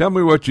 tell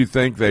me what you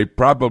think they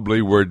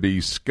probably were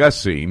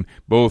discussing,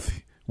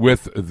 both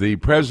with the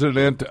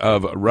President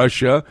of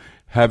Russia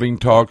having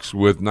talks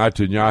with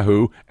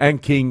Netanyahu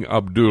and King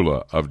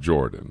Abdullah of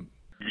Jordan.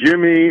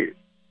 Jimmy,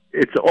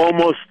 it's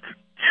almost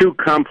too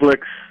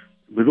complex,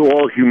 with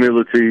all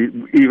humility,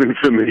 even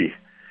for me.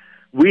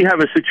 We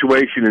have a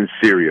situation in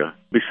Syria,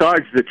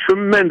 besides the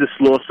tremendous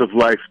loss of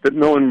life that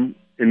no one,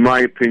 in my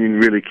opinion,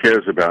 really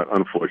cares about,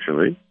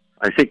 unfortunately.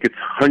 I think it's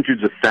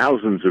hundreds of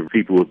thousands of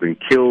people who have been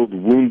killed,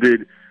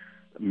 wounded,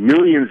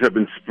 Millions have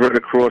been spread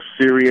across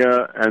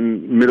Syria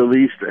and Middle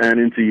East and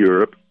into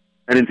Europe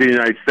and into the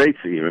United States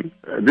even.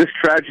 This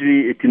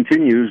tragedy, it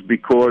continues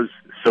because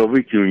the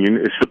Soviet Union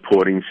is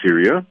supporting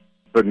Syria,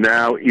 but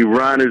now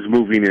Iran is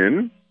moving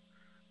in.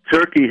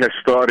 Turkey has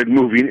started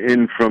moving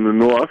in from the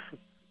north,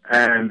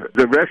 and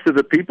the rest of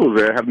the people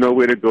there have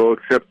nowhere to go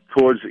except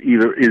towards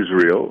either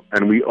Israel,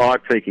 and we are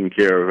taking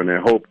care of, and I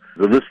hope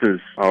the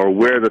listeners are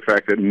aware of the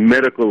fact that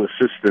medical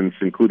assistance,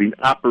 including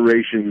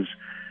operations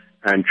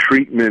and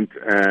treatment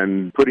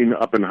and putting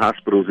up in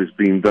hospitals, is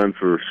being done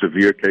for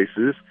severe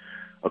cases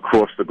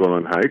across the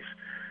Golan Heights.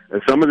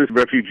 And some of these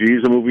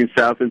refugees are moving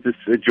south into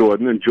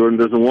Jordan, and Jordan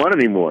doesn't want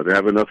any more. They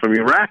have enough from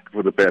Iraq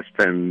for the past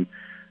 10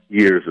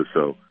 years or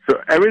so. So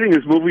everything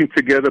is moving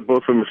together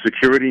both from a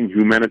security and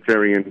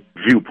humanitarian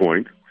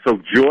viewpoint. So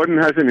Jordan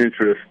has an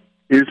interest,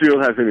 Israel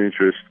has an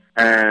interest,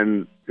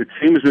 and it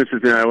seems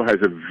Mr. Netanyahu has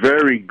a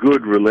very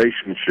good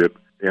relationship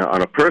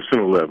on a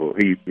personal level.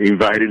 He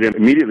invited him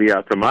immediately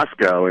out to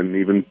Moscow and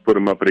even put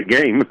him up at a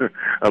game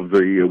of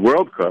the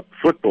World Cup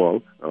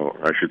football, or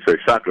I should say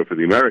soccer for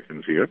the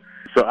Americans here.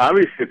 So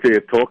obviously they're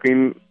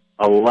talking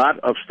a lot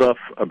of stuff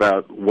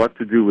about what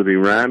to do with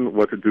Iran,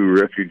 what to do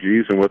with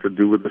refugees, and what to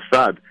do with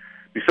Assad,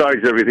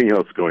 besides everything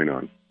else going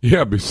on.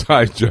 Yeah,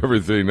 besides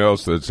everything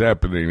else that's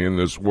happening in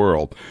this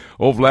world.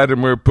 Oh,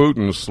 Vladimir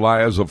Putin,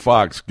 sly as a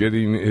fox,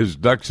 getting his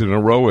ducks in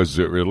a row as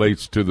it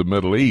relates to the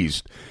Middle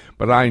East.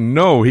 But I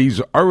know he's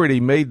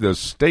already made the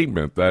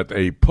statement that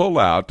a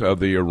pullout of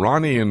the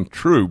Iranian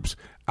troops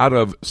out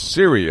of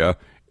Syria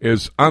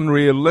is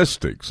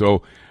unrealistic.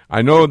 So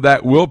I know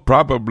that will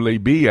probably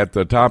be at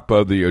the top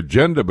of the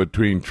agenda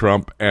between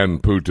Trump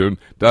and Putin.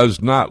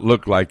 Does not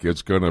look like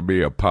it's going to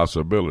be a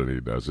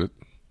possibility, does it?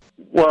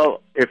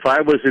 Well, if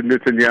I was in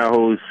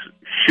Netanyahu's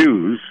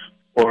shoes,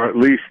 or at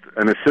least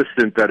an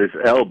assistant at his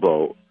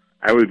elbow,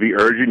 I would be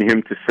urging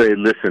him to say,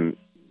 listen,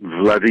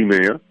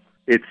 Vladimir,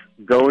 it's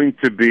going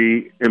to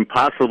be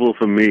impossible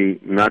for me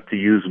not to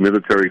use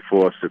military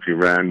force if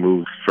Iran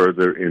moves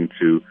further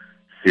into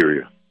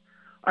Syria.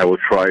 I will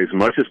try as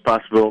much as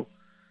possible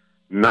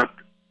not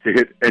to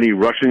hit any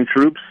Russian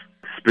troops,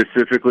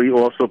 specifically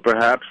also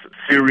perhaps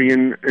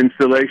Syrian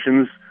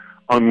installations,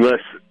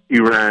 unless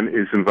Iran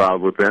is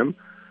involved with them.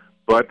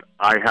 But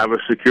I have a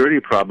security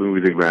problem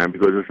with Iran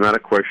because it's not a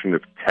question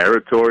of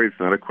territory. It's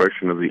not a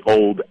question of the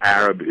old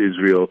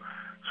Arab-Israel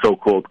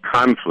so-called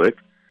conflict.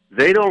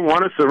 They don't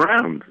want us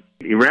around.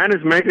 Iran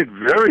has made it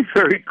very,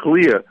 very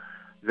clear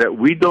that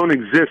we don't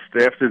exist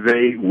after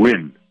they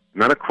win.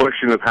 Not a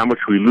question of how much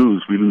we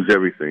lose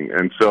everything.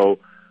 And so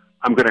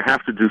I'm going to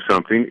have to do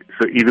something.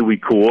 So either we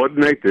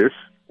coordinate this,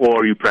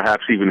 or you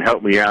perhaps even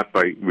help me out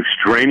by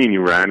restraining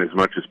Iran as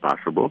much as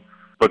possible.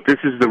 But this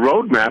is the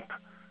roadmap,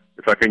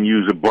 if I can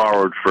use a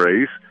borrowed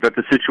phrase, that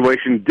the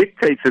situation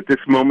dictates at this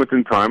moment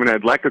in time, and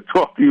I'd like to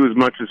talk to you as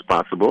much as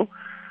possible.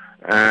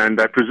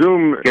 And I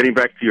presume, getting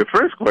back to your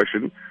first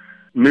question,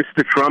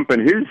 Mr. Trump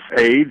and his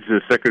aides,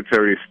 the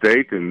Secretary of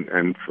State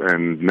and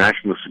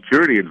National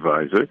Security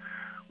Advisor,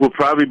 will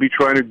probably be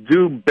trying to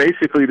do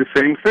basically the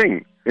same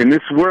thing. In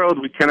this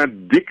world, we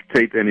cannot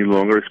dictate any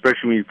longer,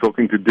 especially when you're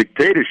talking to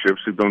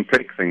dictatorships who don't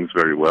take things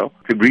very well,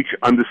 to reach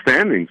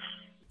understandings.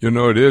 You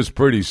know, it is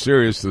pretty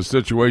serious, the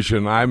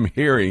situation I'm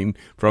hearing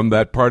from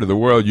that part of the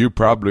world. You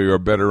probably are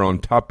better on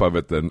top of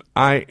it than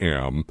I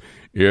am,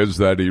 is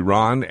that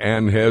Iran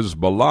and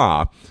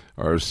Hezbollah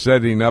are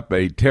setting up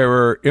a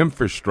terror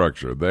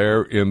infrastructure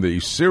there in the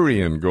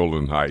Syrian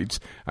Golan Heights.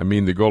 I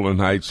mean, the Golan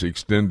Heights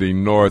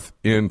extending north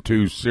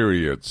into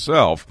Syria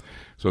itself.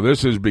 So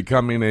this is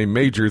becoming a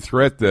major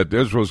threat that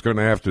Israel's going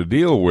to have to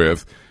deal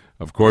with.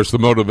 Of course, the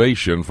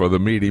motivation for the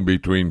meeting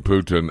between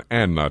Putin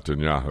and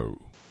Netanyahu.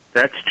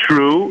 That's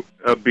true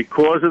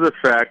because of the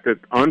fact that,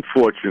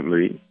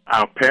 unfortunately,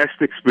 our past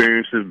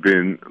experience has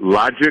been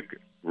logic,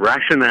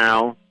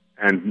 rationale,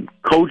 and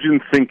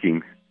cogent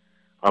thinking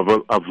of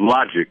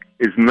logic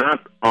is not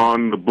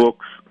on the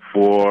books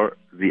for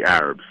the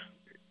Arabs,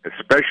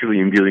 especially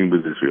in dealing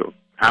with Israel.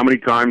 How many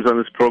times on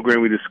this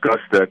program we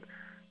discussed that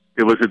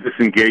there was a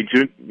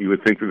disengagement? You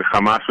would think that the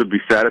Hamas would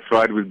be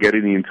satisfied with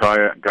getting the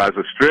entire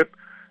Gaza Strip,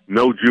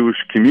 no Jewish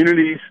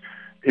communities,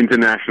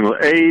 international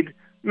aid.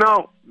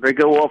 No, they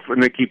go off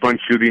and they keep on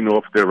shooting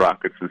off their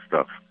rockets and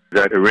stuff.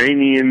 That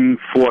Iranian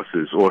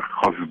forces or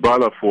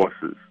Hezbollah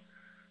forces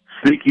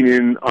sneaking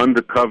in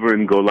undercover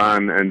in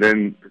Golan and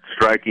then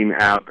striking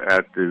out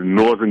at the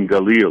northern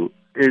Galil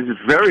is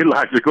very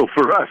logical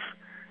for us.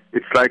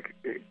 It's like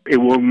it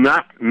will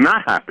not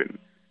happen.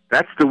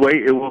 That's the way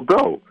it will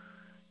go.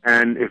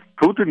 And if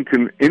Putin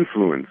can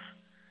influence,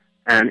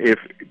 and if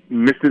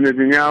Mr.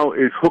 Netanyahu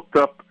is hooked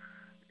up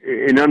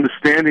in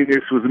understanding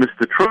this with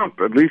Mr. Trump,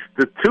 at least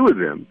the two of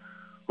them,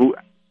 who,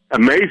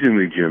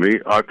 amazingly, Jimmy,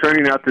 are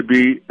turning out to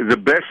be the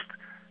best,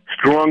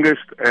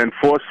 strongest, and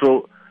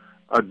forceful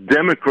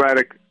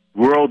democratic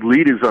world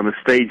leaders on the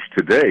stage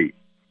today,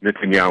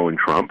 Netanyahu and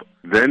Trump,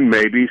 then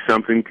maybe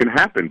something can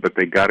happen. But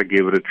they got to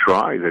give it a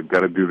try. They've got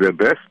to do their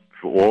best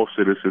for all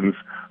citizens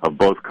of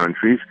both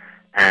countries,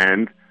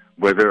 and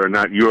whether or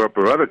not Europe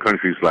or other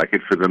countries like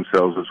it for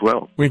themselves as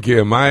well. Winky,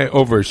 am I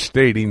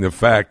overstating the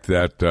fact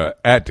that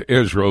at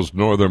Israel's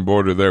northern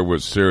border there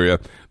with Syria,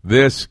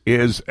 this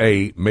is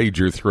a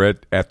major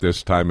threat at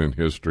this time in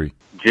history?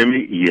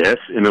 Jimmy, yes,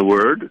 in a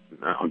word.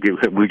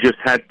 We just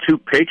had 2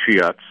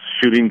 Patriots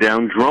shooting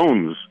down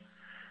drones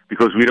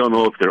because we don't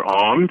know if they're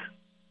armed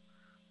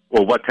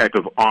or what type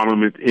of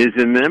armament is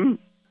in them.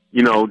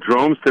 You know,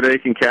 drones today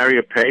can carry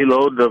a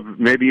payload of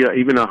maybe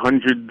even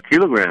 100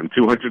 kilograms,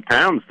 200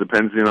 pounds,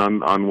 depending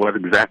on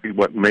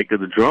what make of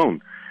the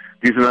drone.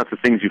 These are not the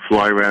things you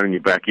fly around in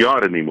your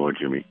backyard anymore,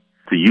 Jimmy.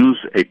 To use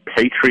a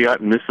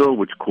Patriot missile,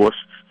 which costs,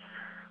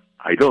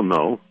 I don't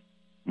know,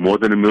 more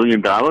than $1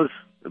 million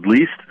at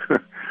least,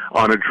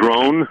 on a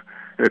drone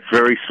that's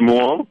very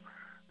small.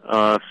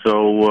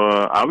 So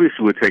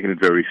obviously we're taking it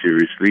very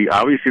seriously.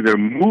 Obviously there are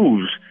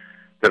moves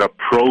that are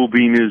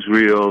probing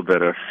Israel,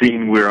 that are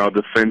seeing where our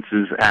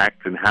defenses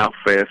act and how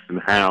fast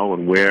and how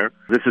and where.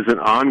 This is an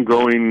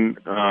ongoing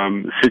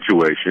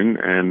situation,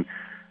 and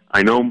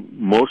I know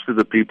most of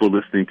the people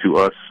listening to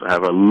us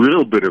have a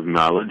little bit of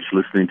knowledge,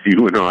 listening to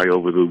you and I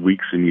over the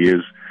weeks and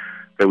years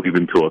that we've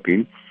been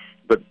talking,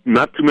 but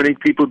not too many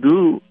people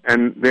do,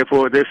 and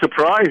therefore they're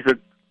surprised that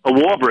a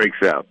war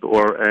breaks out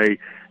or an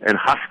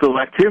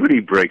hostile activity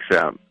breaks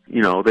out.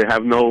 You know, they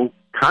have no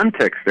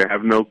context, they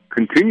have no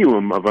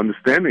continuum of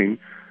understanding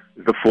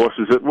the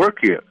forces at work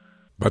here.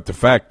 But the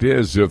fact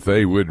is, if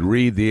they would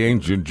read the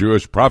ancient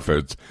Jewish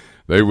prophets,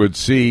 they would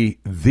see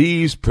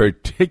these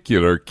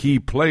particular key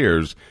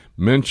players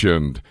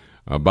mentioned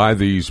by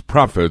these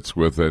prophets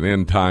with an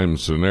end-time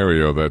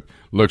scenario that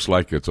looks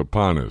like it's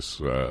upon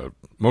us.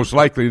 Most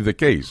likely the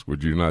case,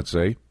 would you not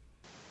say?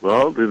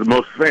 Well, the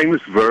most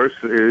famous verse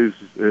is,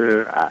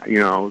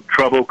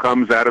 trouble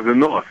comes out of the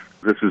north.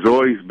 This has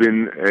always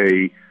been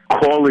a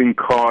calling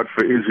card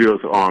for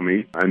Israel's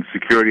army and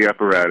security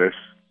apparatus.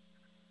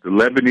 The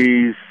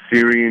Lebanese,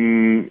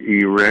 Syrian,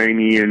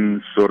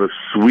 Iranian sort of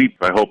sweep,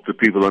 I hope the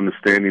people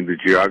understanding the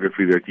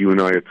geography that you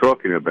and I are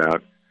talking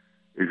about,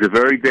 is a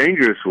very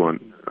dangerous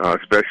one,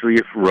 especially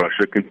if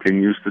Russia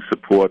continues to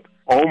support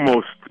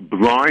almost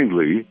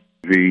blindly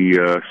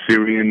the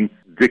Syrian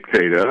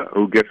dictator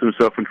who gets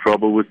himself in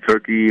trouble with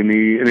Turkey and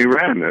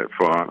Iran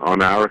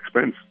on our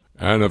expense.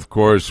 And, of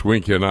course,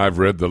 Winky and I have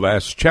read the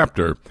last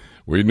chapter.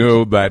 We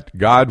know that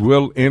God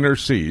will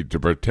intercede to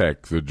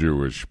protect the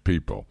Jewish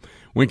people.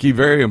 Winky,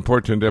 very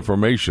important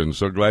information.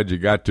 So glad you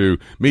got to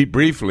meet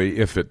briefly,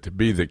 if it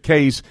be the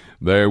case,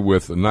 there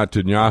with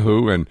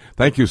Netanyahu. And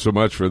thank you so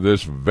much for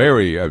this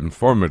very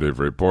informative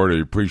report. I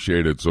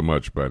appreciate it so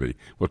much, buddy.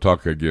 We'll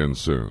talk again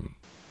soon.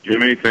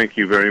 Jimmy, thank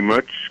you very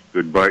much.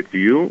 Goodbye to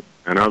you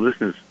and our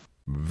listeners.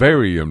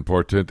 Very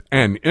important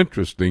and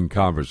interesting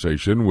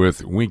conversation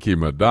with Winky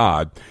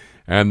Madad.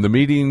 And the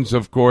meetings,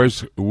 of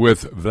course,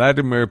 with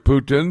Vladimir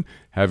Putin,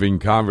 having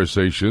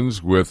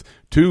conversations with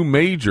 2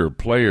 major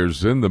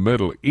players in the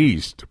Middle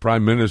East,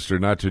 Prime Minister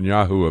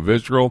Netanyahu of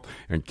Israel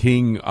and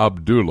King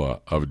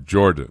Abdullah of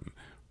Jordan.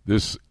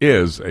 This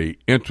is an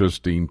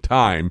interesting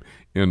time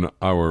in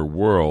our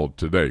world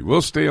today.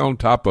 We'll stay on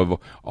top of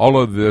all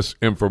of this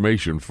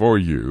information for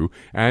you.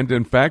 And,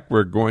 in fact,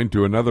 we're going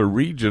to another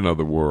region of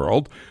the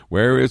world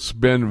where it's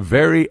been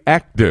very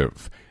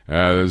active,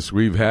 as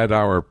we've had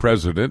our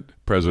President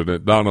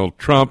Donald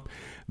Trump,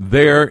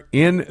 there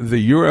in the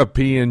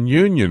European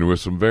Union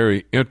with some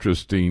very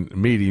interesting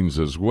meetings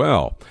as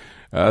well.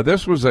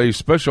 This was a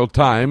special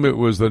time. It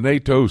was the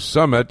NATO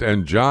summit,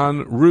 and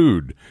John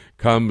Rood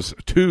comes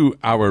to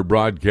our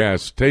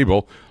broadcast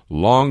table,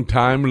 long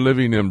time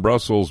living in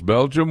Brussels,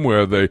 Belgium,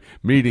 where the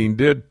meeting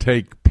did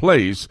take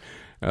place.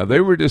 They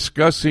were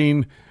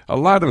discussing a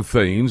lot of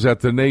things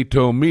at the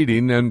NATO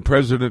meeting, and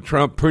President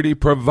Trump pretty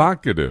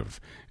provocative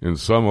in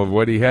some of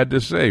what he had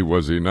to say,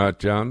 was he not,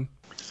 John?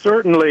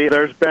 Certainly,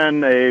 there's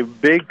been a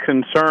big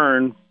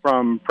concern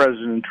from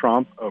President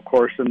Trump, of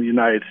course, in the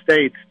United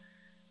States,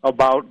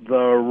 about the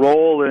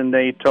role in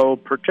NATO,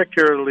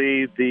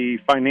 particularly the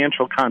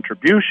financial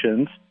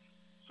contributions.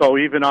 So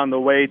even on the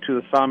way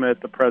to the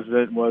summit, the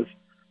president was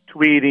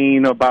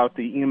tweeting about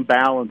the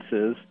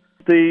imbalances.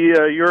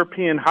 The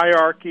European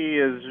hierarchy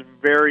is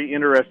very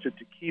interested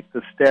to keep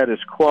the status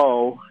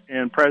quo,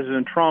 and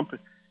President Trump,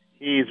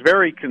 he's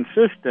very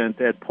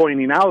consistent at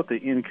pointing out the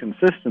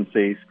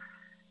inconsistencies,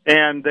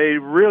 and they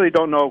really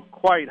don't know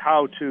quite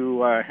how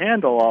to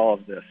handle all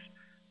of this.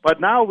 But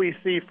now we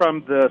see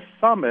from the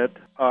summit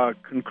a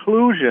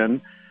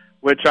conclusion,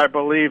 which I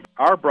believe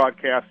our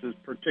broadcast is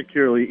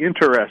particularly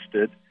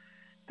interested.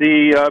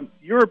 The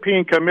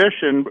European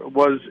Commission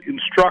was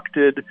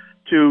instructed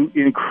to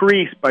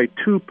increase by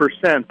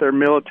 2% their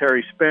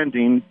military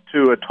spending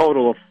to a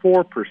total of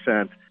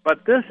 4%.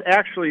 But this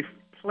actually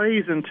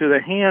plays into the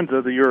hands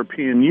of the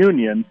European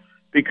Union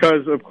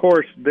because, of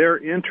course, their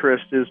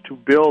interest is to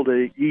build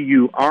a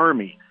EU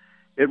army.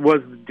 It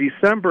was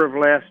December of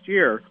last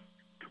year,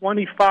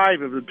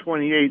 25 of the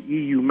 28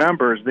 EU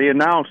members, they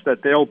announced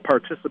that they'll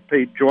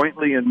participate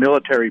jointly in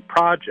military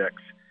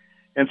projects.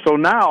 And so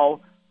now,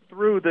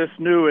 through this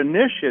new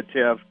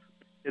initiative,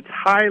 it's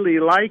highly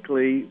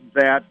likely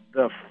that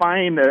the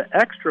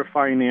extra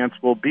finance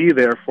will be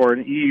there for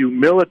an EU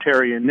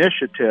military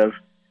initiative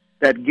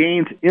that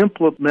gains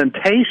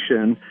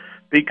implementation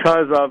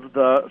because of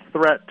the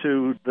threat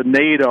to the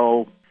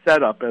NATO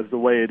setup as the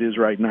way it is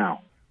right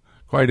now.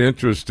 Quite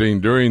interesting.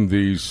 During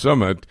the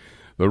summit,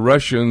 the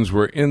Russians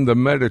were in the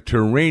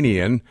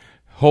Mediterranean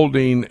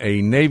holding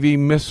a Navy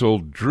missile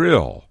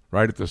drill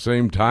right at the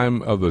same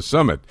time of the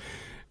summit.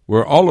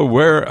 We're all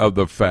aware of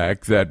the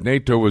fact that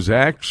NATO was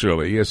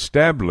actually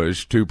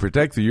established to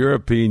protect the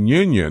European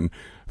Union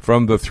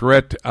from the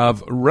threat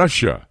of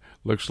Russia.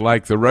 Looks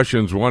like the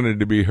Russians wanted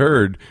to be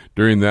heard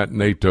during that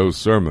NATO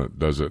summit,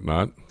 does it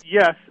not?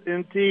 Yes,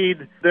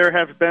 indeed. There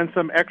have been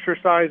some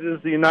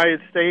exercises. The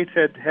United States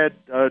had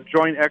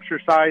joint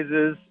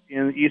exercises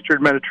in the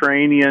Eastern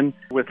Mediterranean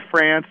with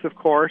France, of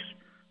course.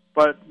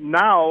 But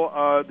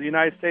now the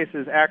United States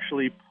has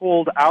actually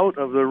pulled out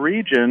of the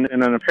region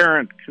in an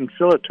apparent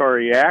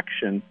conciliatory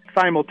action.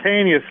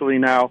 Simultaneously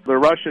now, the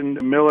Russian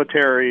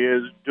military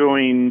is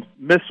doing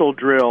missile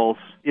drills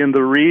in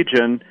the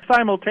region,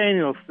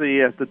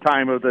 simultaneously at the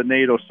time of the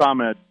NATO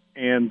summit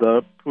and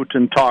the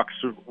Putin talks,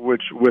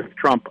 which with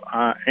Trump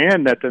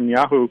and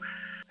Netanyahu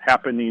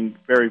happening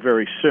very,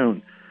 very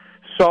soon.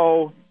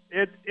 So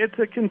it's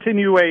a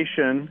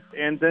continuation,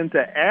 and then to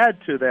add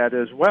to that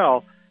as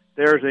well,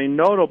 there's a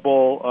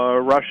notable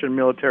Russian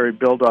military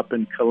buildup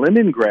in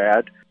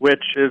Kaliningrad,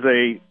 which is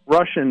a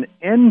Russian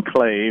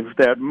enclave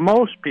that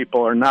most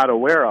people are not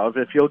aware of.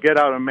 If you'll get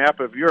out a map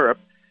of Europe,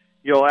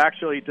 you'll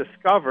actually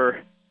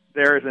discover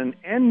there's an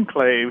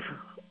enclave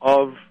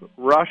of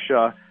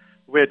Russia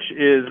which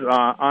is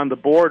on the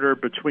border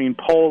between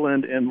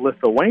Poland and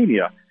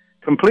Lithuania,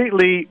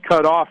 completely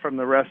cut off from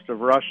the rest of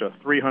Russia,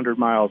 300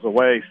 miles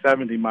away,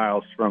 70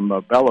 miles from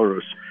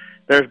Belarus.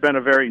 There's been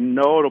a very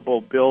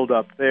notable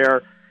buildup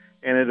there,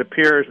 and it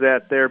appears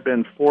that they've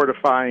been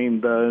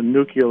fortifying the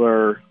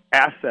nuclear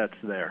assets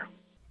there.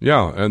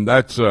 Yeah, and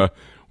that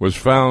was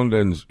found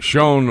and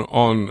shown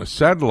on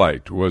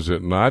satellite, was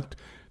it not,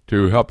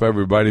 to help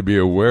everybody be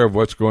aware of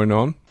what's going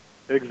on?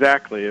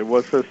 Exactly. It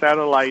was the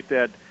satellite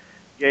that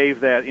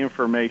gave that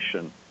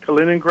information.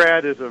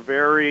 Kaliningrad is a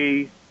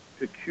very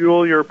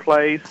peculiar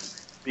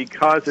place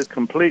because it's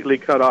completely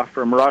cut off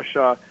from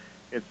Russia.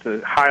 It's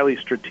a highly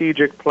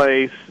strategic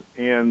place,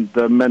 and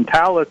the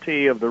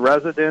mentality of the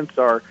residents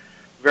are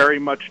very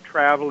much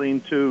traveling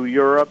to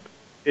Europe.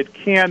 It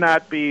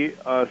cannot be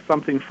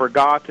something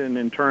forgotten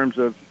in terms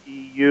of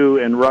EU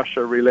and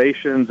Russia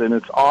relations, and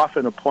it's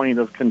often a point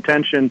of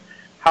contention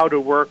how to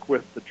work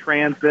with the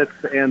transits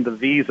and the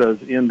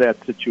visas in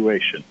that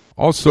situation.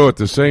 Also, at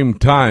the same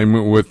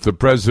time, with the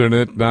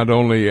president not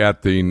only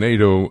at the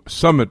NATO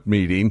summit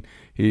meeting,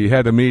 he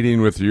had a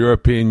meeting with the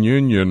European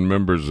Union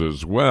members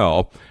as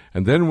well,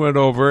 and then went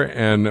over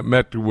and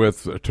met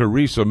with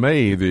Theresa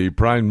May, the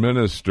prime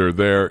minister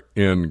there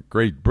in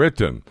Great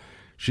Britain.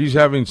 She's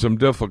having some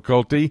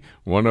difficulty.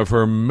 One of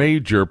her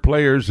major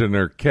players in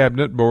her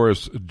cabinet,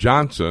 Boris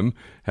Johnson,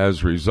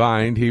 has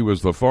resigned. He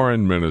was the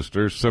foreign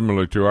minister,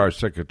 similar to our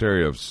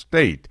Secretary of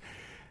State.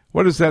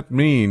 What does that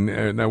mean?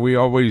 Now, we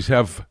always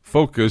have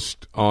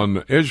focused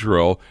on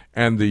Israel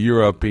and the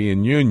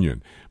European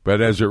Union, but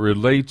as it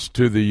relates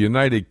to the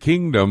United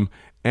Kingdom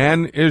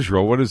and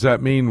Israel, what does that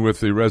mean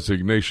with the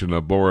resignation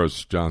of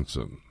Boris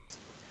Johnson?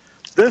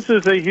 This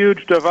is a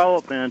huge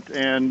development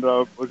and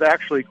was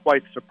actually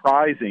quite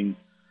surprising.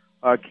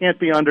 Can't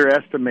be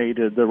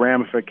underestimated. The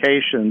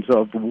ramifications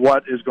of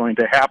what is going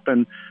to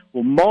happen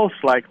will most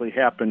likely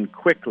happen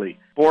quickly.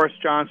 Boris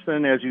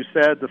Johnson, as you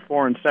said, the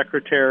foreign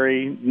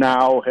secretary,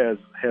 now has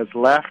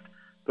left.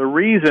 The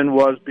reason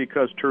was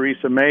because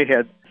Theresa May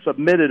had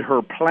submitted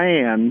her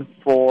plan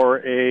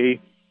for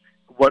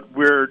what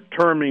we're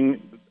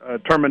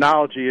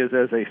terminology is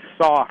as a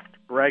soft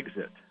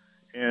Brexit.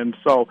 And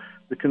so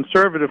the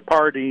Conservative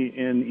Party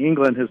in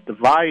England has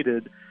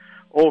divided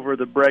over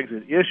the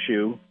Brexit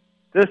issue.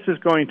 This is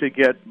going to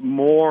get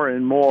more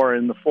and more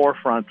in the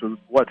forefront of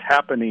what's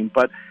happening,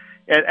 but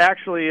it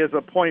actually is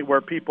a point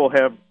where people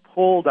have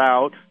pulled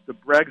out. The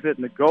Brexit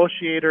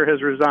negotiator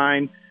has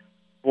resigned.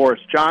 Boris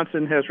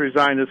Johnson has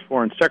resigned as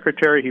foreign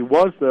secretary. He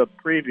was the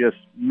previous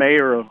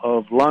mayor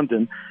of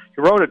London.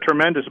 He wrote a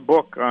tremendous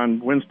book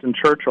on Winston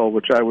Churchill,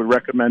 which I would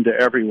recommend to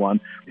everyone.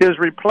 His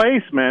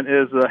replacement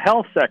is the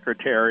health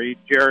secretary,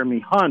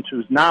 Jeremy Hunt,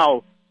 who's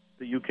now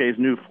the UK's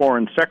new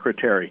foreign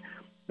secretary.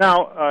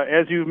 Now,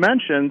 as you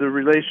mentioned, the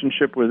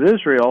relationship with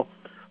Israel,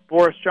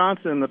 Boris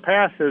Johnson in the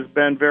past has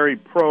been very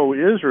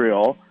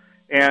pro-Israel,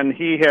 and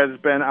he has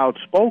been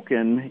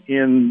outspoken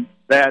in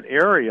that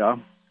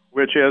area,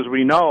 which, as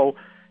we know,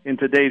 in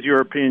today's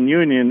European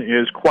Union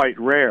is quite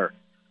rare.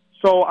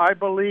 So I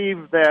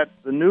believe that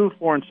the new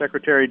Foreign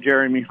Secretary,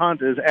 Jeremy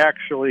Hunt, is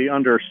actually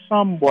under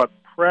somewhat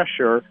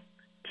pressure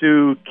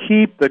to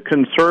keep the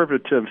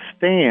conservative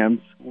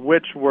stance,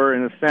 which were,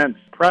 in a sense,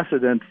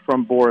 precedent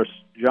from Boris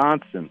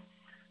Johnson.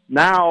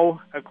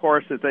 Now, of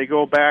course, if they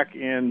go back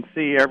and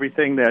see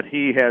everything that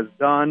he has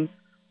done,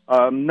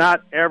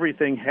 not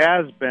everything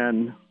has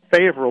been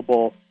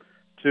favorable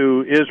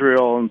to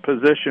Israel and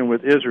position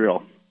with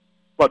Israel.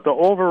 But the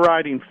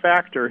overriding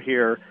factor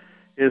here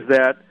is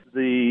that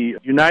the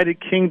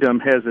United Kingdom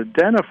has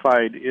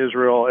identified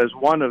Israel as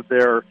one of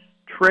their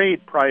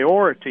trade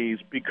priorities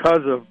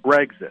because of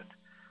Brexit.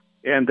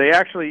 And they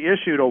actually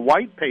issued a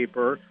white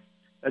paper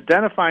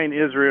identifying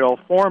Israel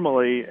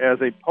formally as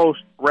a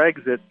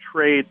post-Brexit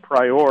trade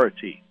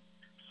priority.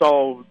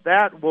 So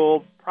that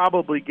will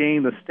probably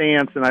gain the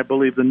stance, and I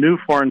believe the new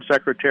Foreign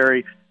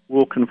Secretary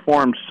will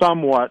conform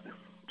somewhat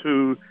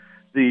to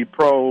the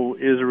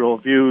pro-Israel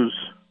views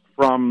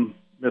from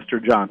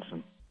Mr.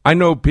 Johnson. I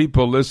know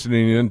people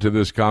listening into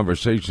this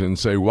conversation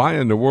say, why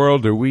in the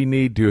world do we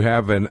need to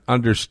have an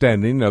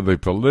understanding of the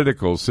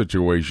political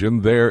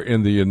situation there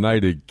in the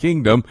United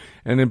Kingdom,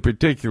 and in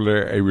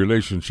particular a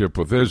relationship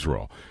with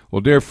Israel?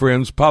 Well, dear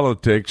friends,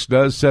 politics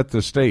does set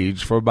the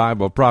stage for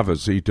Bible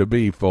prophecy to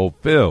be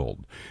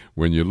fulfilled.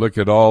 When you look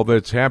at all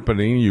that's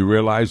happening, you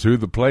realize who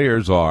the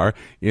players are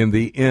in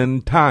the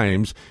end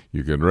times.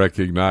 You can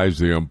recognize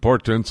the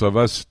importance of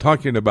us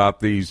talking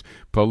about these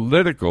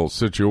political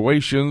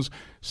situations,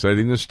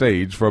 setting the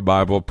stage for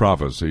Bible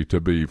prophecy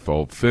to be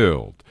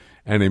fulfilled.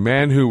 And a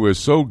man who was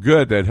so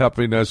good at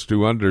helping us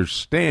to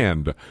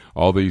understand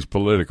all these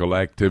political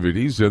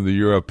activities in the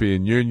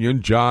European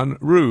Union, John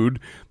Rood,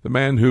 the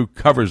man who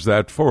covers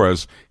that for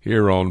us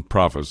here on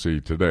Prophecy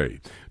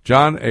Today.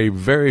 John, a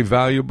very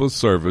valuable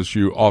service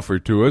you offer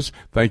to us.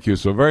 Thank you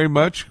so very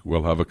much.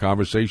 We'll have a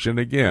conversation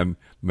again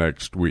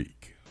next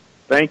week.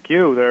 Thank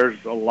you.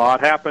 There's a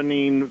lot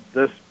happening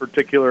this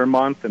particular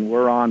month, and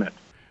we're on it.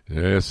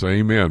 Yes,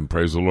 amen.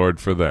 Praise the Lord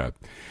for that.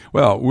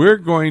 Well, we're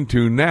going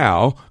to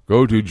now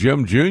go to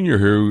Jim Jr.,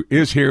 who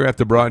is here at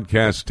the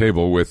broadcast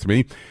table with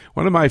me.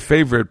 One of my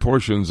favorite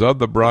portions of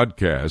the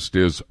broadcast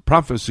is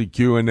Prophecy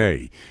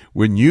Q&A.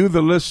 When you,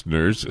 the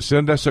listeners,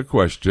 send us a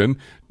question,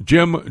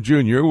 Jim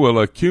Jr. will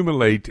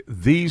accumulate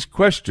these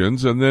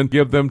questions and then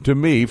give them to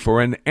me for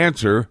an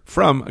answer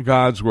from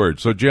God's Word.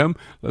 So, Jim,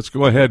 let's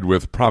go ahead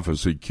with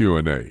Prophecy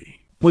Q&A.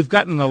 We've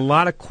gotten a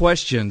lot of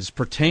questions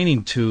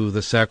pertaining to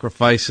the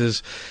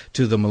sacrifices,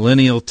 to the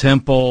millennial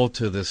temple,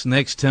 to this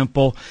next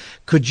temple.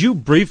 Could you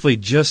briefly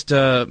just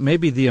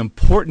maybe the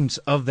importance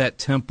of that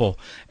temple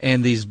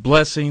and these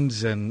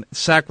blessings and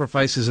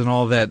sacrifices and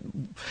all that,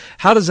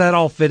 how does that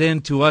all fit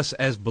into us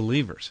as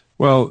believers?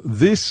 Well,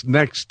 this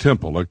next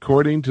temple,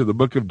 according to the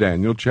book of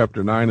Daniel,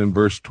 chapter 9 and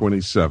verse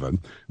 27,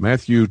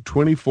 Matthew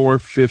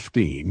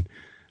 24:15,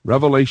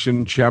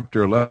 Revelation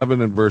chapter 11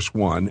 and verse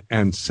 1,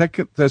 and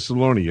 2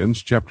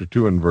 Thessalonians chapter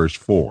 2 and verse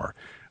 4.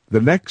 The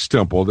next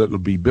temple that will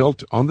be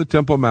built on the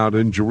Temple Mount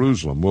in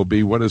Jerusalem will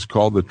be what is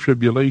called the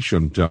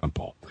Tribulation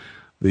Temple.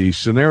 The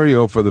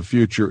scenario for the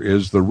future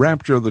is the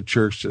rapture of the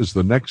church is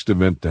the next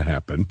event to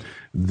happen.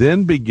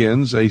 Then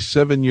begins a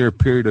 7-year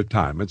period of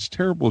time. It's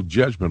terrible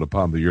judgment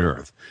upon the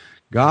earth.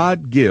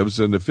 God gives,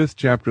 in the 5th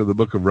chapter of the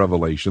book of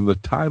Revelation, the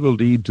title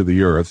deed to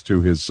the earth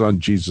to his Son,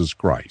 Jesus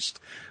Christ.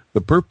 The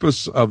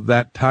purpose of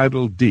that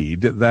title deed,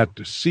 that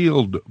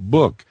sealed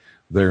book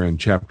there in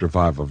chapter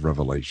 5 of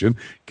Revelation,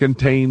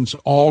 contains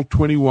all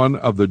 21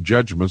 of the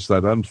judgments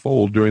that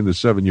unfold during the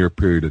 7-year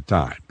period of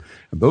time.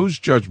 And those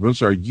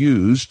judgments are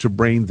used to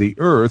bring the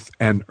earth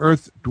and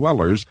earth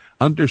dwellers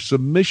under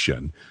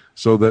submission,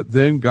 so that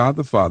then God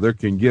the Father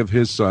can give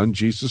his Son,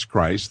 Jesus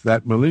Christ,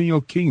 that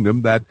millennial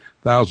kingdom, that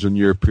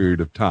 1,000-year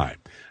period of time.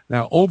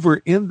 Now,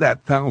 over in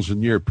that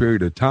 1,000-year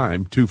period of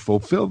time, to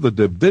fulfill the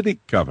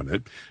Davidic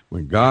covenant,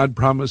 when God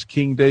promised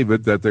King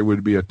David that there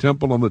would be a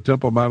temple on the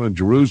Temple Mount in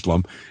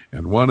Jerusalem,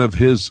 and one of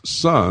his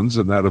sons,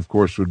 and that, of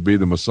course, would be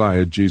the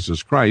Messiah,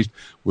 Jesus Christ,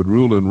 would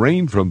rule and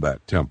reign from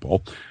that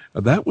temple.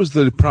 That was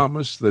the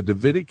promise, the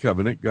Davidic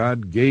covenant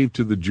God gave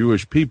to the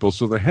Jewish people,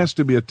 so there has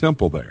to be a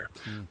temple there.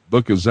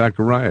 Book of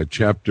Zechariah,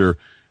 chapter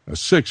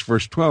 6,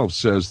 verse 12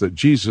 says that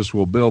Jesus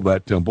will build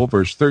that temple.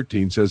 Verse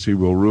 13 says he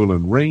will rule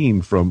and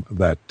reign from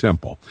that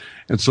temple.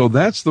 And so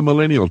that's the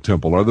millennial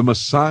temple, or the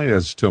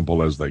Messiah's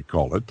temple, as they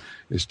call it.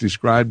 It's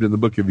described in the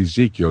book of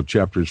Ezekiel,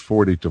 chapters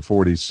 40 to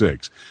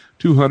 46.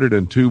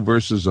 202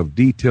 verses of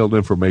detailed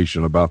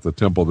information about the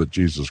temple that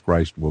Jesus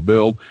Christ will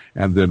build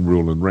and then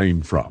rule and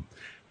reign from.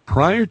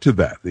 Prior to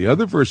that, the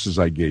other verses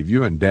I gave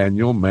you in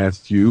Daniel,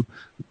 Matthew,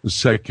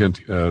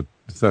 2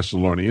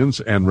 Thessalonians,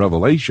 and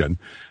Revelation,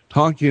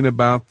 talking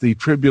about the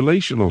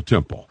tribulational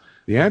temple.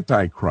 The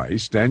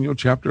Antichrist, Daniel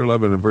chapter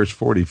 11 and verse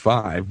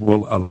 45,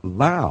 will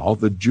allow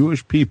the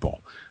Jewish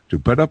people to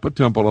put up a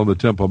temple on the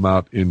Temple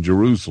Mount in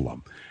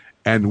Jerusalem.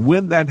 And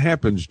when that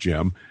happens,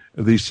 Jim,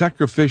 the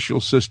sacrificial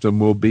system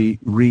will be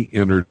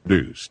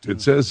reintroduced.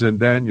 It says in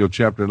Daniel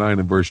chapter 9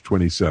 and verse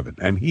 27,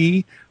 and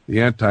he,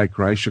 the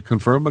Antichrist, shall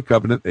confirm a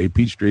covenant, a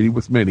peace treaty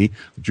with many,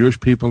 the Jewish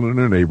people and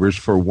their neighbors,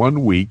 for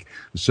 1 week,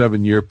 a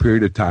 7-year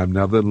period of time.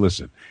 Now then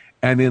listen.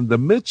 And in the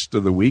midst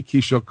of the week,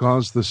 he shall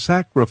cause the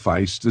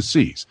sacrifice to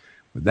cease.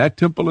 When that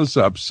temple is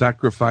up,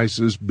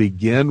 sacrifices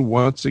begin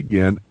once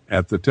again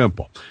at the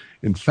temple.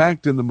 In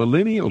fact, in the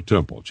millennial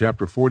temple,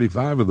 chapter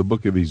 45 of the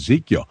book of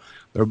Ezekiel,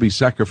 there will be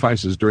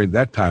sacrifices during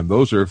that time.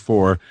 Those are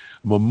for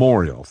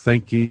memorial,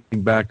 thinking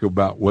back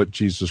about what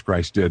Jesus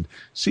Christ did.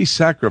 See,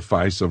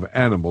 sacrifice of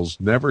animals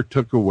never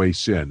took away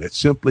sin. It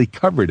simply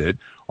covered it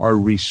or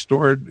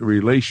restored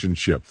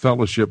relationship,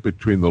 fellowship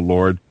between the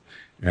Lord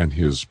and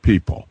his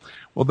people.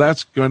 Well,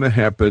 that's going to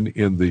happen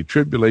in the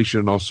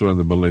tribulation, also in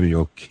the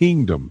millennial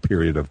kingdom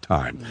period of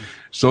time.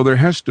 So there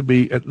has to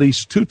be at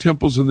least two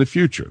temples in the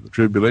future, the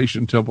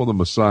tribulation temple, the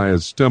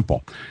Messiah's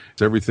temple.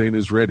 Everything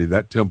is ready.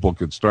 That temple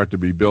could start to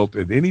be built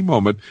at any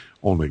moment.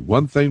 Only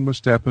one thing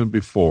must happen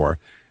before,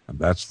 and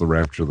that's the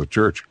rapture of the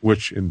church,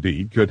 which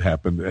indeed could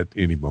happen at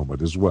any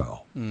moment as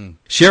well.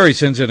 Sherry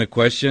sends in a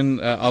question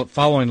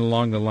following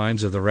along the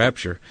lines of the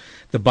rapture.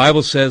 The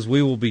Bible says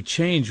we will be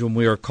changed when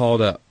we are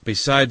called up.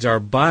 Besides our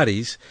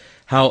bodies,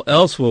 how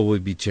else will we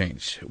be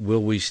changed?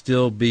 Will we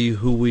still be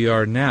who we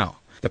are now?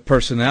 The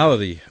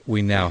personality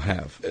we now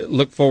have.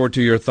 Look forward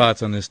to your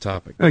thoughts on this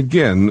topic.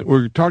 Again,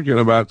 we're talking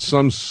about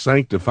some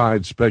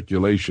sanctified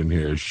speculation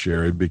here,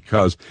 Sherry,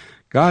 because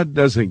God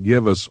doesn't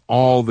give us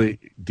all the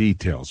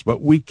details,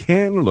 but we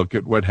can look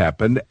at what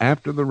happened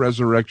after the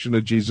resurrection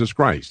of Jesus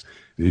Christ.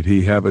 Did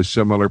he have a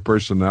similar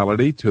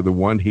personality to the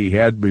one he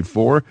had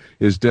before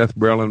his death,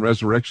 burial, and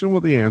resurrection? Well,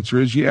 the answer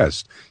is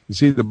yes. You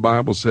see, the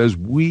Bible says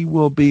we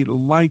will be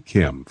like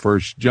him, 1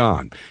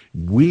 John.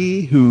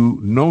 We who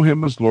know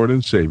him as Lord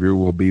and Savior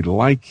will be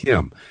like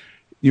him.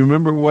 You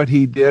remember what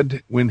he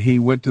did when he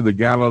went to the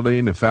Galilee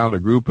and found a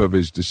group of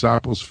his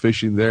disciples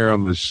fishing there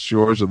on the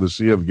shores of the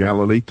Sea of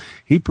Galilee?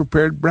 He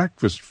prepared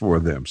breakfast for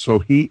them, so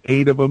he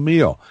ate of a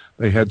meal.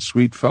 They had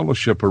sweet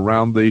fellowship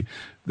around the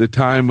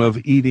time of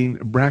eating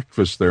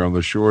breakfast there on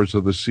the shores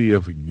of the Sea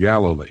of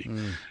Galilee.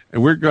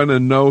 And we're going to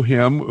know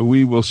him.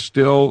 We will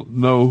still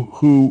know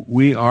who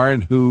we are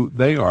and who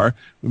they are.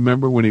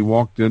 Remember when he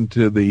walked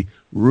into the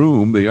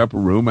room, the upper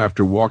room,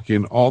 after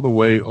walking all the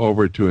way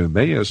over to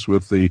Emmaus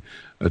with the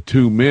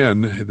two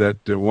men that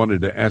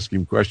wanted to ask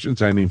him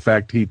questions. And in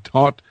fact, he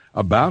taught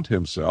about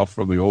himself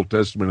from the Old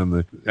Testament and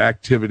the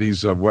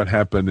activities of what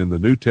happened in the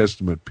New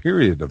Testament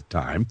period of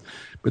time.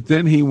 But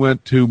then he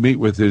went to meet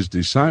with his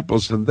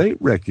disciples, and they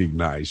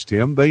recognized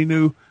him. They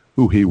knew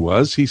who he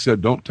was. He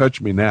said, "Don't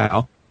touch me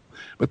now."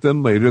 But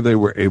then later they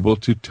were able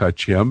to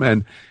touch him,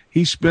 and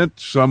he spent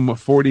some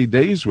 40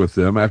 days with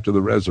them after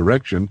the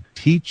resurrection,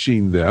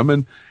 teaching them,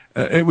 and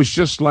it was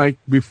just like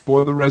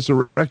before the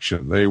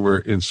resurrection. They were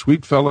in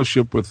sweet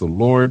fellowship with the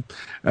Lord.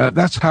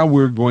 That's how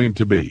we're going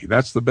to be.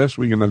 That's the best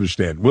we can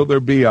understand. Will there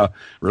be a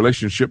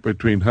relationship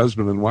between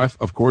husband and wife?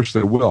 Of course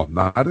there will.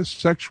 Not a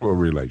sexual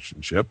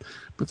relationship,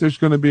 but there's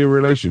going to be a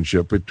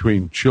relationship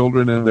between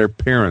children and their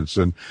parents,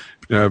 and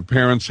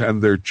parents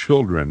and their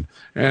children,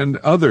 and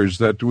others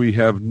that we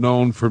have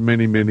known for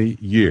many, many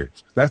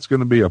years. That's going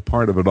to be a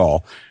part of it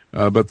all.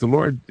 But the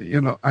Lord,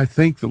 I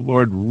think the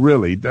Lord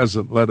really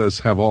doesn't let us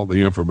have all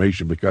the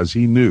information because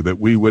he knew that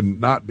we would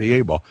not be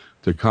able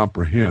to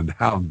comprehend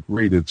how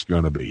great it's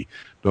going to be.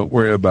 Don't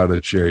worry about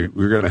it, Sherry.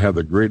 We're going to have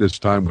the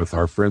greatest time with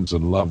our friends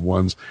and loved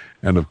ones,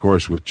 and of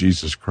course with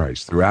Jesus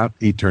Christ throughout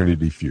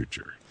eternity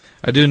future.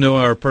 I do know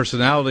our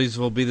personalities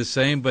will be the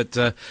same,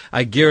 but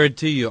I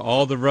guarantee you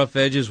all the rough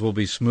edges will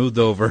be smoothed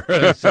over.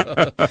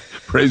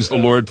 Praise the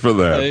Lord for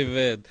that.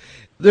 Amen.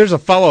 There's a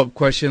follow-up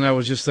question I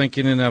was just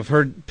thinking, and I've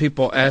heard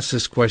people ask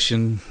this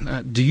question.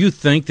 Do you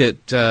think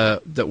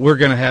that we're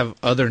going to have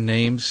other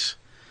names,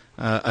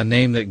 a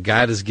name that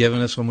God has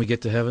given us when we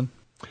get to heaven?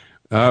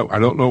 I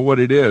don't know what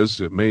it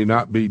is. It may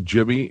not be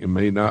Jimmy. It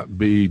may not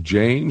be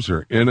James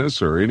or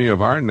Ennis or any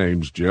of our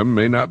names, Jim.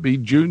 It may not be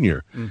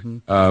Junior.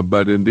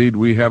 But indeed,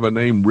 we have a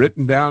name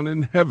written down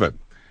in heaven.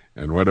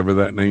 And whatever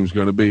that name's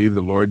going to be,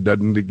 the Lord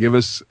doesn't give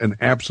us an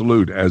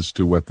absolute as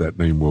to what that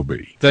name will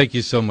be. Thank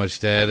you so much,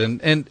 Dad.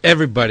 And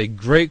everybody,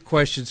 great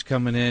questions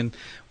coming in.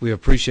 We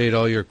appreciate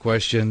all your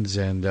questions,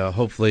 and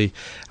hopefully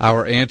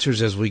our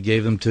answers as we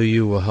gave them to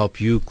you will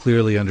help you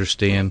clearly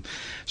understand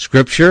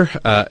Scripture.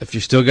 If you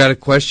still got a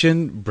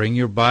question, bring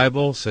your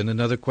Bible, send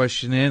another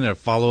question in, or a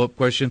follow-up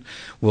question.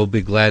 We'll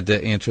be glad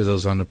to answer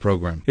those on the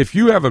program. If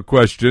you have a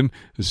question,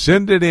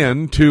 send it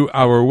in to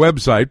our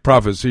website,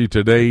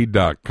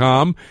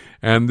 prophecytoday.com,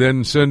 and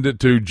then send it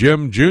to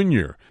Jim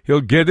Jr.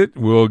 He'll get it.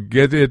 We'll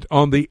get it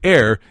on the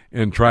air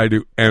and try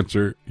to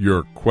answer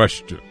your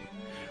question.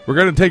 We're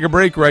going to take a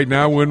break right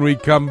now. When we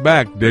come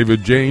back,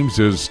 David James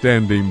is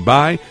standing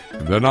by,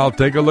 and then I'll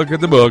take a look at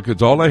the book.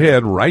 It's all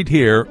ahead right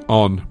here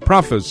on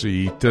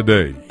Prophecy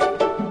Today.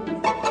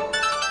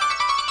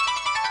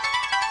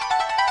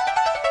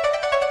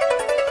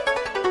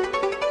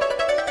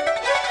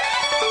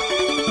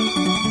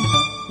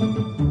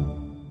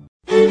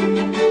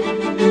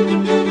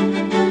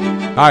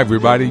 Hi,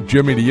 everybody.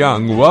 Jimmy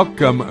DeYoung.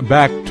 Welcome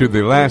back to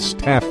the last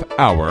half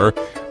hour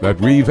that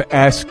we've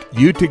asked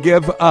you to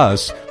give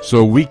us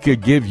so we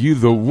could give you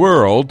the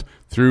world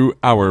through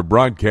our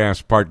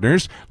broadcast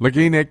partners,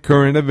 looking at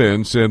current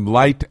events in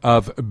light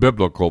of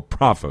biblical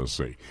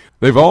prophecy.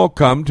 They've all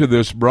come to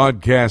this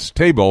broadcast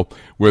table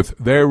with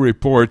their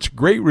reports,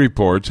 great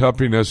reports,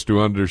 helping us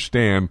to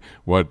understand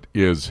what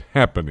is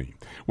happening.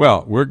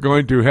 Well, we're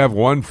going to have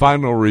one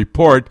final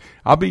report.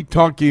 I'll be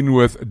talking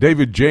with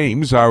David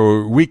James,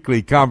 our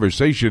weekly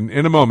conversation,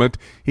 in a moment.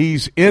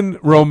 He's in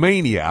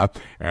Romania,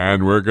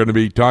 and we're going to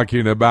be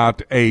talking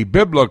about a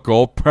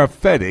biblical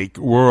prophetic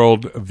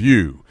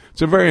worldview.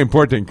 It's a very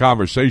important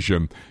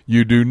conversation.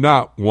 You do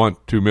not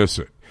want to miss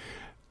it.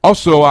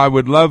 Also, I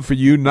would love for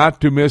you not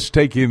to miss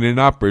taking an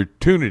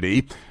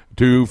opportunity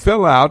to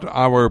fill out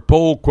our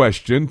poll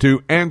question,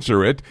 to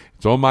answer it.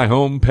 It's on my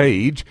home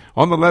page.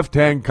 On the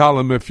left-hand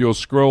column, if you'll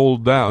scroll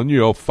down,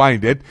 you'll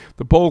find it.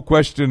 The poll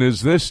question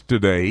is this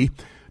today: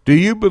 do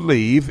you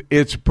believe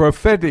it's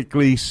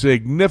prophetically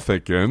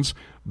significant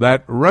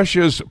that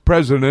Russia's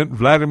President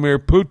Vladimir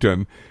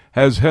Putin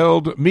has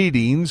held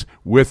meetings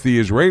with the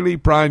Israeli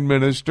Prime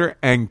Minister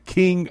and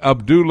King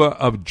Abdullah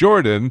of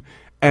Jordan,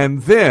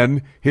 and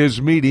then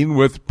his meeting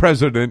with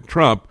President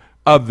Trump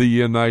of the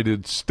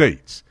United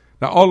States?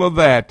 Now, all of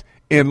that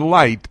in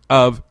light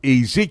of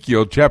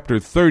Ezekiel chapter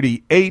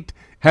 38.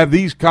 Have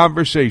these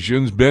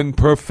conversations been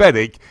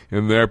prophetic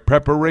in their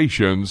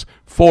preparations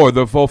for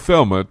the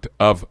fulfillment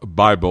of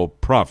Bible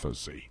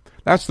prophecy?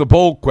 That's the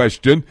poll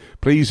question.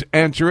 Please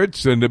answer it.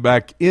 Send it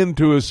back in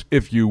to us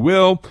if you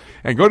will.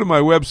 And go to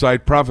my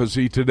website,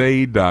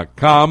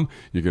 prophecytoday.com.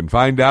 You can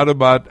find out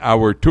about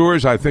our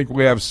tours. I think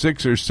we have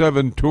 6 or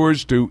 7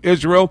 tours to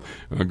Israel.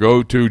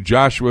 Go to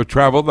Joshua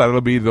Travel.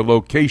 That'll be the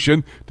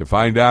location to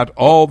find out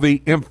all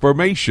the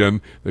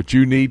information that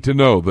you need to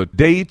know. The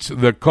dates,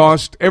 the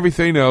cost,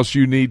 everything else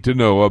you need to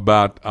know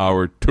about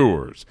our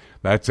tours.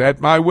 That's at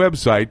my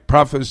website,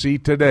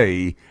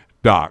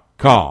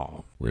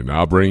 prophecytoday.com. We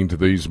now bring to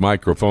these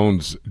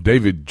microphones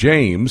David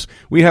James.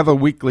 We have a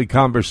weekly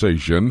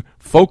conversation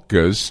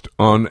focused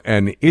on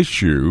an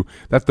issue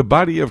that the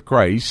body of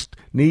Christ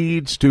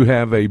needs to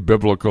have a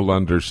biblical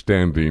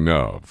understanding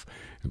of.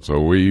 And so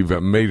we've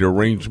made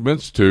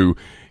arrangements to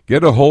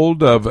get a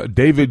hold of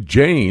David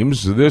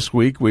James. This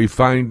week we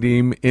find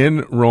him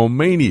in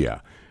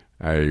Romania.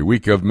 A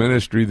week of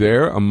ministry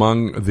there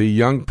among the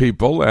young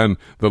people and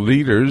the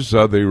leaders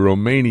of the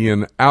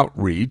Romanian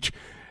outreach.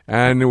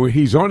 And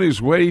he's on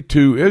his way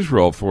to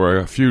Israel for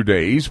a few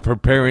days,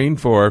 preparing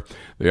for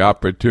the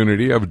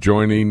opportunity of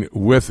joining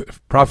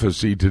with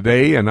Prophecy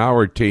Today and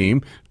our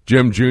team,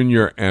 Jim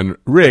Jr. and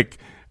Rick.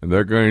 And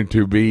they're going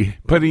to be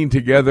putting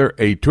together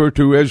a tour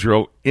to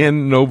Israel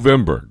in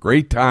November.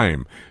 Great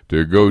time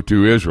to go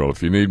to Israel.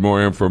 If you need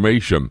more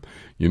information,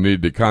 you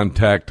need to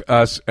contact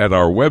us at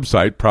our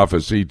website,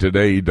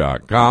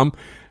 prophecytoday.com.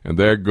 And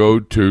there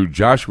go to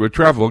Joshua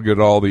Travel, get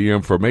all the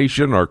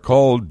information, or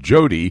call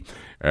Jody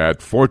at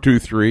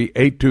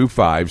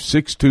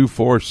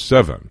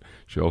 423-825-6247.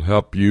 She'll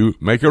help you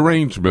make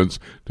arrangements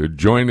to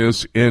join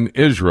us in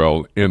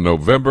Israel in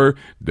November.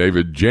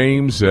 David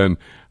James and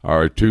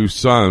our 2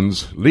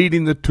 sons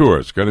leading the tour.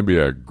 It's going to be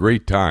a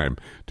great time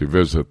to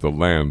visit the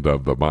land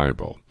of the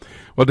Bible.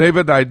 Well,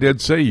 David, I did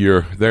say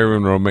you're there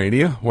in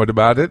Romania. What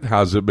about it?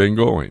 How's it been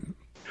going?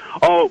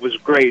 Oh, it was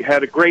great.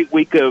 Had a great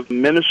week of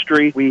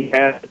ministry. We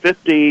had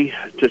 50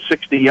 to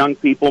 60 young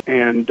people,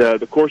 and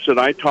the course that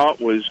I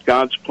taught was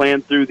God's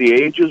Plan Through the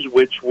Ages,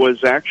 which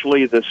was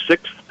actually the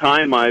 6th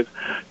time I've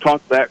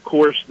taught that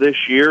course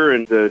this year,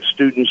 and the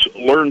students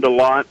learned a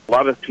lot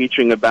of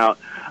teaching about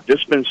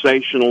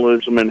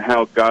dispensationalism and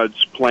how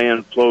God's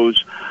plan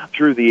flows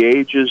through the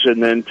ages.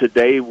 And then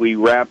today we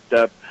wrapped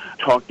up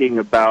talking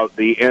about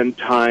the end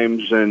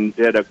times and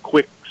did a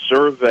quick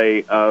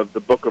survey of the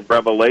book of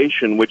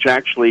Revelation, which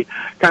actually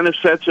kind of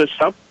sets us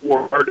up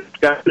for our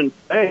discussion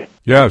today.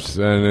 Yes,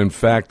 and in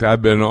fact,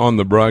 I've been on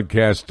the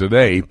broadcast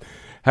today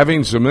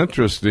having some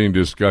interesting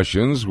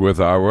discussions with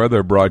our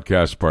other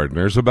broadcast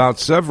partners about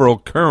several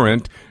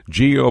current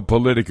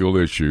geopolitical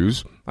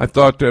issues. I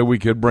thought that we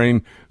could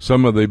bring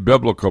some of the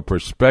biblical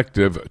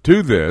perspective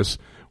to this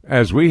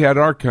as we had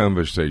our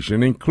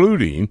conversation,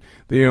 including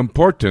the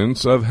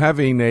importance of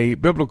having a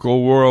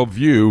biblical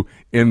worldview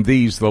in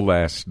these the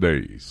last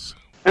days.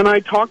 And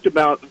I talked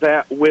about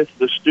that with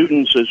the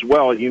students as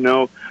well. You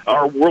know,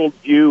 our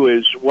worldview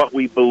is what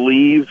we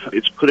believe.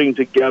 It's putting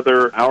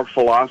together our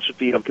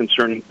philosophy of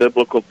concerning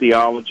biblical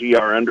theology,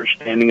 our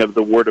understanding of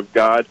the Word of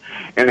God.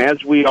 And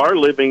as we are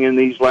living in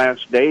these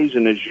last days,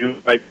 and as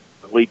you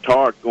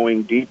talk,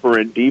 going deeper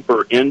and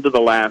deeper into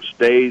the last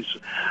days,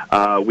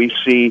 we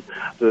see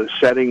the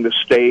setting the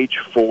stage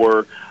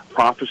for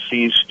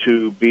prophecies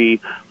to be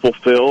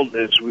fulfilled.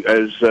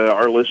 As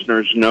our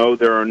listeners know,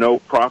 there are no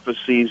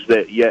prophecies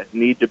that yet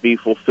need to be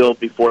fulfilled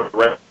before the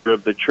rest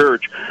of the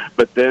church,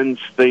 but then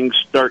things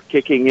start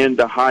kicking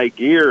into high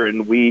gear,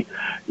 and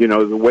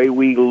the way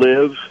we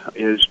live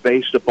is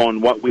based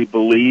upon what we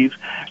believe,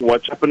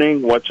 what's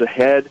happening, what's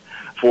ahead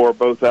for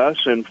both us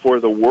and for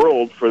the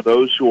world, for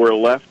those who are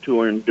left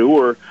to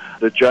endure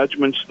the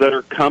judgments that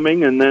are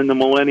coming, and then the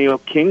millennial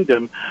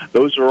kingdom.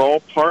 Those are all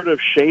part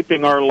of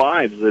shaping our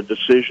lives. The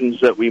decisions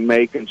that we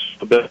make, and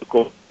the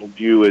biblical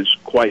view is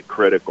quite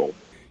critical.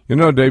 You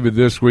know, David,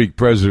 this week,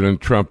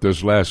 President Trump,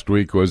 this last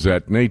week, was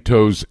at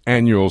NATO's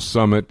annual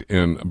summit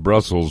in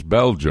Brussels,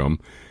 Belgium.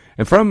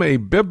 And from a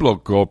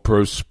biblical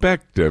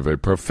perspective, a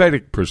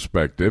prophetic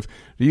perspective,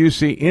 do you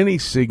see any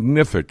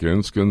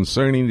significance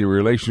concerning the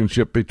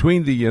relationship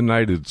between the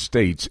United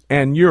States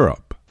and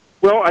Europe?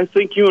 Well, I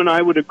think you and I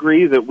would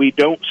agree that we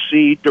don't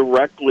see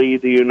directly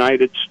the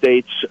United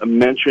States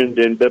mentioned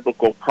in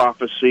biblical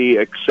prophecy,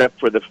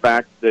 except for the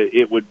fact that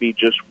it would be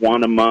just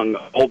one among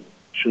all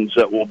nations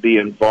that will be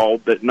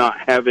involved, but not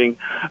having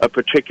a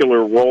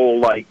particular role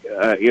like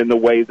in the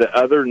way that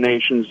other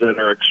nations that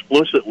are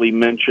explicitly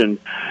mentioned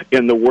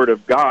in the Word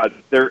of God.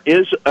 There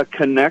is a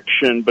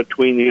connection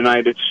between the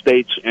United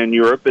States and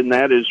Europe, and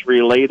that is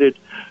related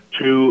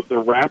to the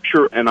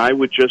rapture, and I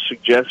would just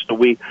suggest that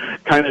we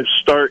kind of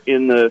start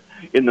in the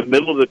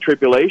middle of the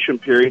tribulation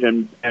period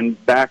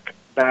and back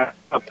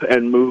up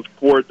and move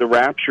toward the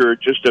rapture.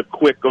 Just a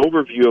quick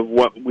overview of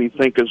what we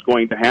think is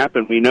going to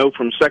happen. We know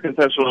from 2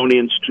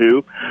 Thessalonians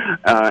 2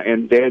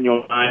 and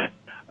Daniel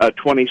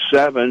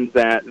 9:27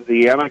 that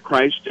the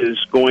Antichrist is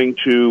going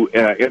to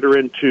enter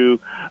into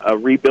a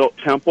rebuilt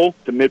temple,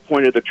 the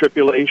midpoint of the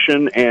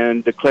tribulation,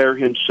 and declare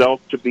himself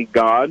to be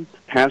God.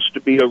 Has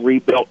to be a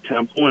rebuilt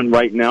temple, and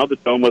right now the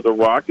Dome of the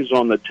Rock is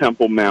on the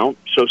Temple Mount,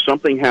 so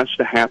something has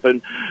to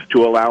happen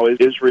to allow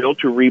Israel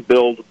to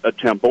rebuild a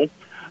temple.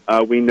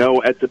 We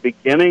know at the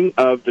beginning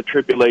of the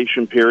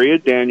tribulation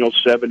period,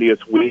 Daniel's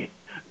 70th week,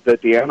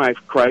 that the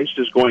Antichrist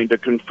is going to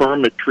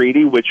confirm a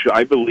treaty, which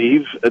I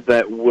believe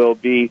that will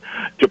be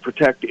to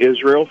protect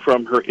Israel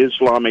from her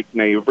Islamic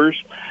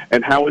neighbors.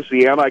 And how is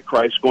the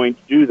Antichrist going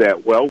to do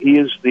that? Well, he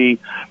is the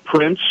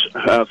prince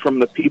from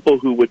the people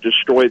who would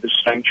destroy the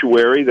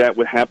sanctuary. That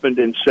would happen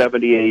in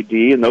 70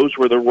 A.D., and those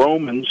were the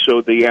Romans.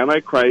 So the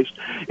Antichrist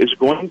is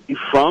going to be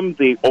from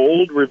the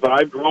old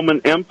revived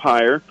Roman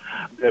Empire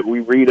that we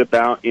read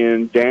about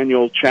in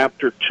Daniel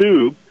chapter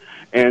 2.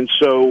 And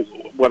so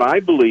what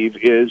I believe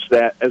is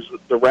that as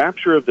the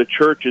rapture of the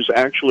church is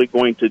actually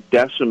going to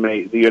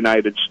decimate the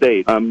United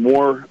States.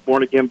 More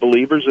born-again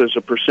believers as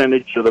a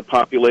percentage of the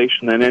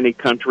population than any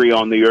country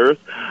on the earth,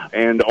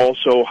 and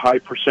also high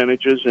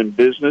percentages in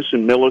business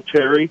and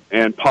military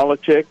and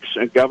politics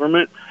and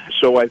government.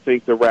 So I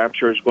think the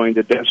rapture is going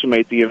to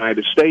decimate the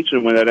United States,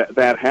 and when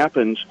that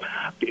happens,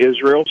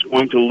 Israel is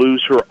going to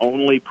lose her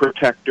only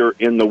protector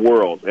in the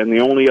world. And the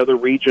only other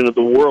region of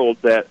the world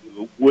that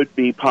would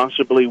be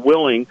possibly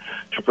willing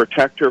to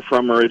protect her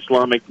from her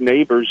Islamic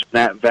neighbors,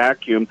 that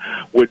vacuum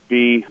would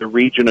be the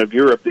region of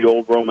Europe, the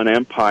old Roman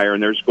Empire.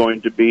 And there's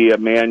going to be a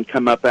man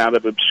come up out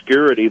of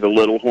obscurity, the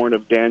little horn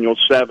of Daniel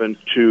 7,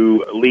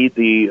 to lead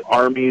the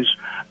armies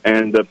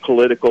and the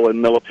political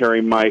and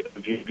military might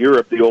of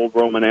Europe, the old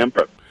Roman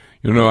Empire.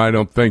 You know, I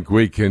don't think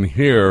we can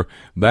hear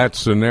that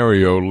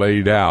scenario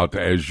laid out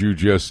as you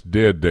just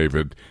did,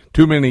 David.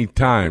 Too many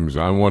times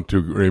I want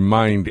to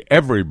remind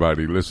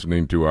everybody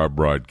listening to our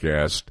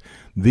broadcast,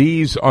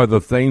 these are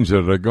the things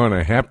that are going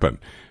to happen.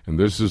 And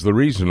this is the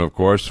reason, of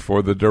course,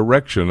 for the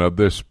direction of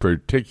this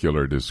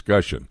particular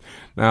discussion.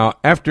 Now,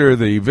 after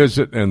the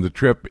visit and the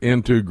trip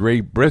into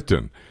Great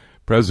Britain,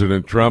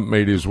 President Trump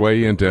made his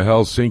way into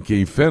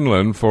Helsinki,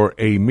 Finland, for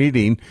a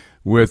meeting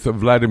with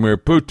Vladimir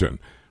Putin.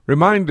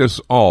 Remind us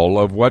all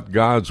of what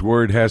God's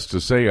Word has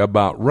to say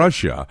about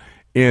Russia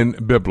in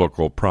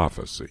biblical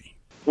prophecy.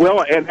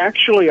 Well, and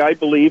actually I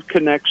believe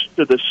connects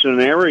to the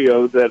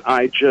scenario that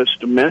I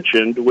just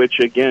mentioned, which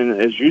again,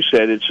 as you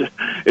said,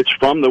 it's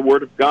from the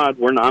Word of God.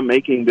 We're not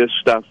making this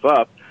stuff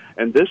up.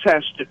 And this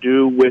has to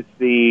do with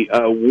the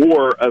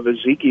war of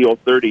Ezekiel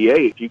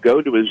 38. If you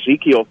go to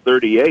Ezekiel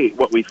 38,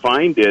 what we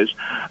find is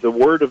the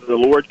word of the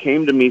Lord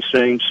came to me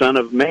saying, Son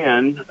of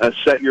man,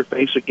 set your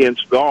face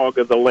against Gog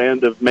of the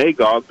land of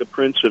Magog, the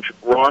prince of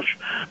Rosh,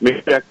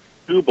 Meshech,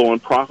 Tubal,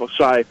 and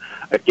prophesy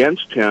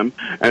against him.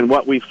 And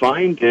what we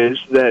find is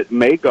that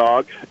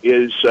Magog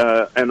is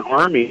an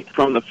army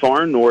from the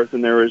far north,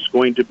 and there is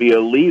going to be a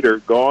leader,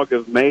 Gog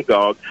of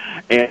Magog.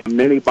 And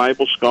many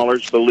Bible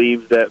scholars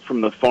believe that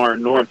from the far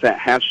north, that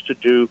has to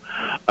do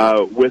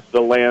with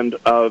the land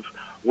of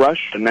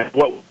Russia. And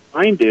what we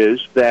find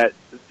is that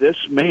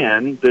this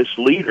man, this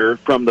leader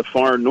from the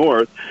far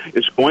north,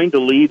 is going to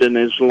lead an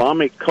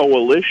Islamic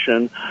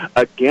coalition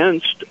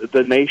against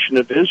the nation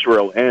of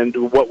Israel.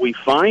 And what we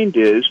find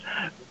is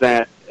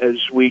that as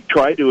we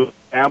try to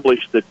establish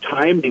the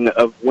timing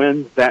of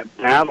when that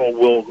battle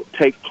will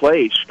take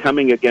place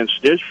coming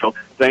against Israel,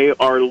 they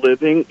are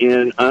living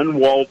in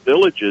unwalled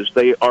villages.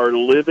 They are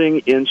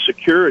living in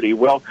security.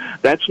 Well,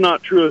 that's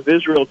not true of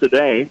Israel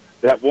today.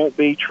 That won't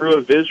be true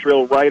of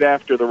Israel right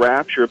after the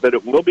rapture, but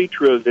it will be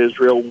true of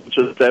Israel once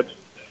the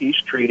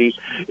peace treaty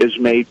is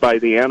made by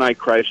the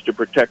Antichrist to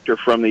protect her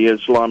from the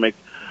Islamic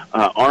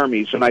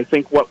armies. And I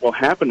think what will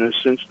happen is,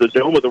 since the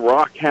Dome of the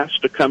Rock has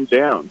to come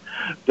down,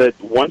 that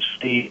once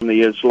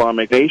the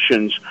Islamic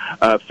nations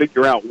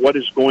figure out what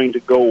is going to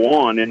go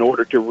on in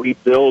order to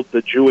rebuild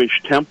the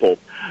Jewish temple,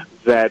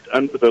 that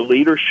under the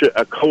leadership,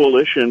 a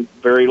coalition,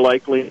 very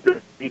likely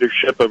the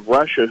leadership of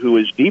Russia, who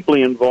is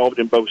deeply involved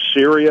in both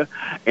Syria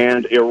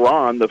and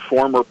Iran, the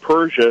former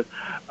Persia,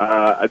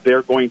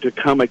 they're going to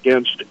come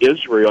against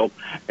Israel,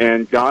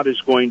 and God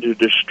is going to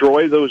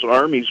destroy those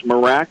armies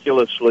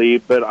miraculously.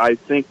 But I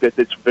think that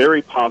it's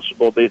very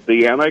possible that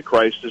the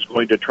Antichrist is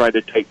going to try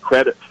to take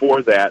credit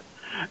for that,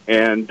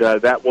 and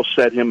that will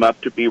set him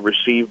up to be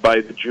received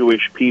by the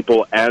Jewish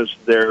people as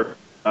their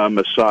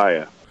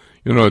Messiah.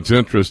 You know, it's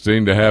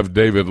interesting to have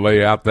David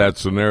lay out that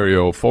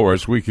scenario for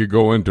us. We could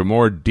go into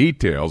more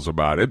details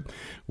about it.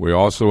 We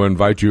also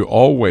invite you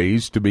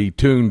always to be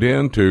tuned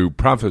in to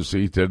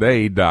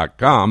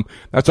prophecytoday.com.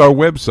 That's our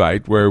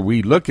website where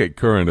we look at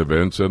current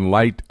events in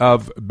light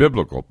of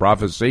biblical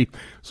prophecy.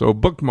 So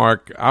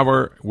bookmark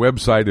our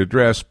website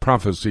address,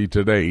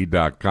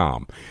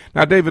 prophecytoday.com.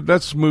 Now, David,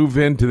 let's move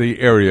into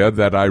the area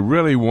that I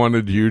really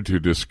wanted you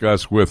to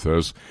discuss with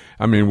us.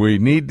 I mean, we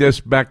need this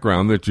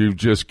background that you've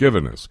just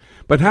given us.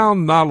 But how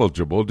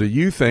knowledgeable do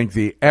you think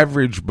the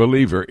average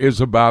believer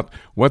is about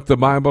what the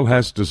Bible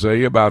has to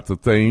say about the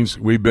things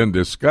we've been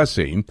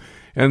discussing,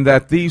 and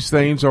that these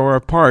things are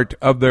a part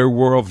of their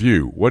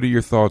worldview? What are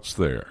your thoughts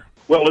there?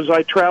 Well, as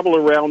I travel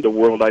around the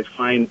world, I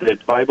find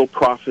that Bible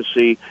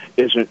prophecy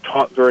isn't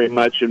taught very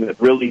much, and that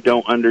really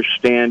don't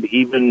understand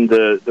even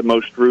the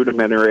most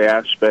rudimentary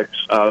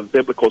aspects of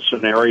biblical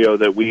scenario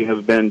that we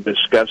have been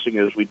discussing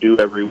as we do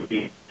every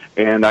week.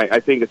 And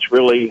I think it's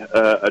really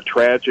a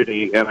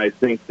tragedy, and I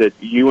think that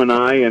you and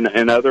I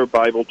and other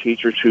Bible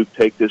teachers who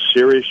take this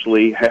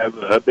seriously have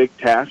a big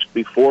task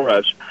before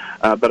us.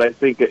 But I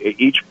think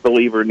each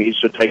believer needs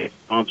to take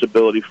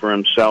responsibility for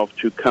himself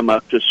to come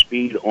up to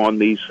speed on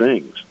these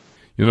things.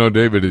 You know,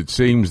 David, it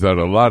seems that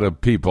a lot of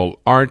people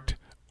aren't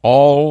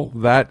all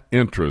that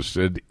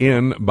interested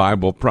in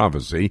Bible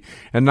prophecy,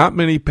 and not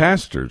many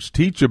pastors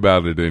teach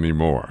about it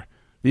anymore.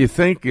 Do you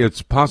think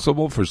it's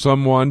possible for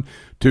someone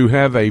to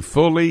have a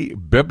fully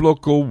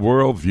biblical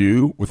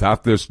worldview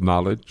without this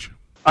knowledge?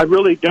 I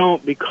really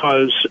don't,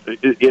 because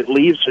it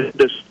leaves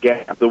this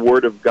gap. The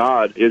Word of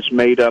God is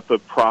made up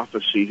of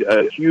prophecy,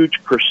 a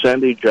huge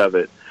percentage of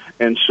it.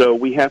 And so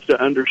we have to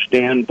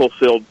understand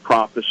fulfilled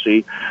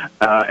prophecy,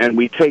 and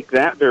we take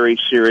that very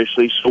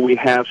seriously, so we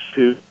have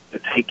to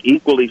take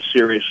equally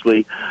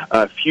seriously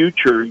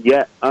future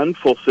yet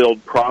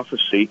unfulfilled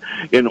prophecy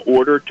in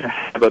order to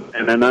have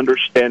an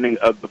understanding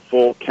of the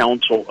full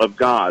counsel of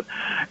God.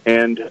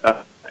 And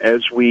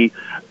as we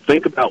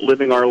think about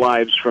living our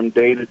lives from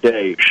day to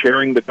day,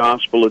 sharing the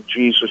gospel of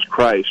Jesus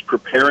Christ,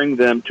 preparing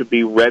them to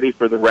be ready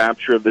for the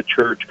rapture of the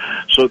church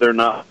so they're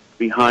not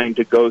behind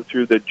to go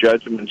through the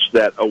judgments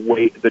that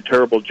await, the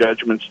terrible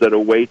judgments that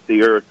await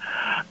the earth,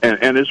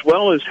 and as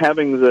well as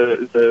having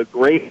the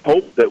great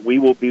hope that we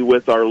will be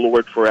with our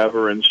Lord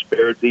forever and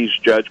spared these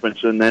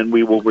judgments, and then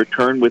we will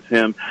return with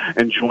Him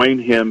and join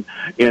Him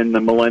in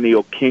the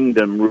millennial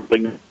kingdom,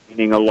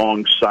 ruling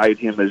alongside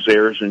Him as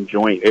heirs and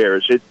joint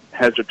heirs. It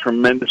has a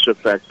tremendous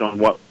effect on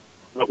what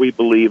we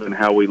believe and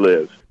how we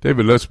live.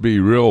 David, let's be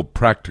real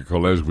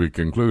practical as we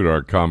conclude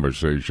our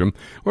conversation.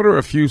 What are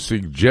a few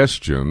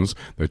suggestions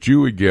that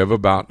you would give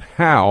about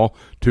how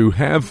to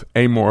have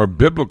a more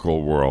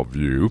biblical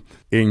worldview,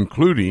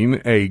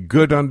 including a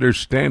good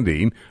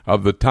understanding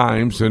of the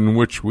times in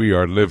which we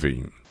are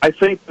living? I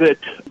think that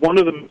one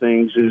of the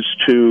things is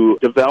to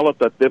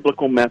develop a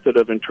biblical method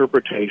of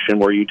interpretation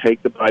where you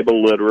take the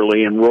Bible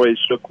literally, and Roy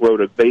Zook wrote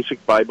a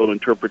basic Bible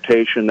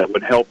interpretation that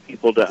would help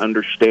people to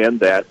understand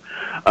that.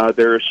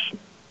 There's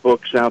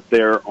books out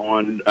there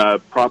on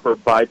proper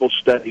Bible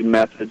study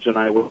methods, and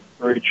I will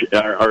encourage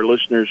our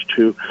listeners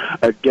to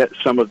get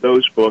some of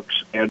those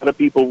books. And a lot of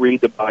people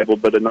read the Bible,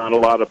 but not a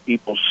lot of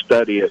people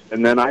study it.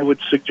 And then I would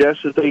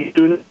suggest that they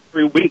do it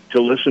every week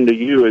to listen to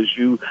you as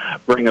you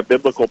bring a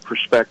biblical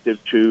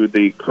perspective to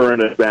the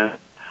current event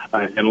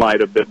in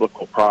light of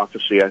biblical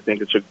prophecy. I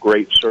think it's a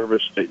great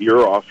service that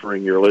you're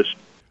offering your listeners.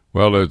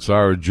 Well, it's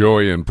our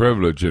joy and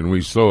privilege, and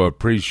we so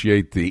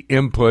appreciate the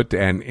input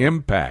and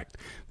impact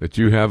that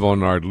you have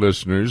on our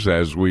listeners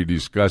as we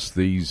discuss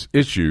these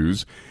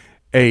issues.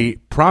 A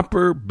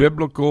proper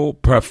biblical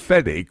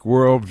prophetic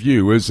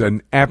worldview is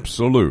an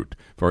absolute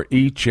for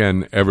each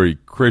and every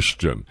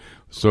Christian.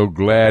 So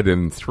glad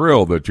and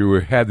thrilled that you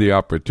had the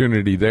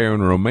opportunity there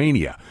in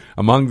Romania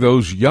among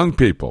those young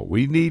people.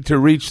 We need to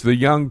reach the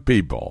young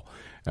people.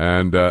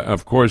 And,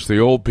 of course, the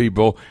old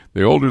people,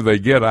 the older they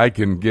get, I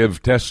can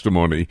give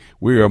testimony.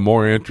 We are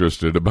more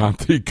interested about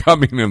the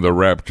coming and the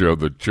rapture of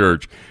the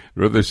church.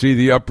 Rather see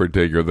the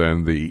uppertaker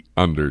than the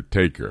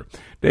undertaker.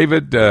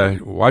 David,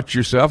 watch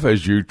yourself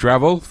as you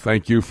travel.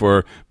 Thank you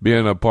for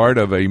being a part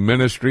of a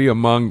ministry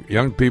among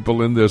young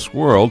people in this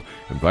world.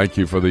 And thank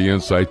you for the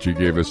insight you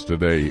gave us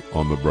today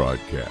on the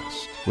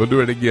broadcast. We'll do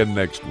it again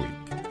next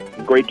week.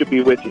 Great to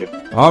be with you.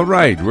 All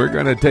right, we're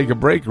going to take a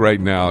break right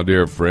now,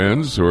 dear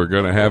friends. We're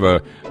going to have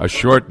a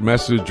short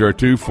message or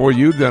two for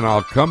you. Then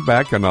I'll come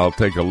back and I'll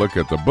take a look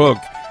at the book.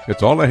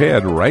 It's all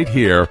ahead right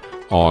here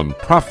on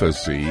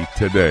Prophecy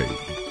Today.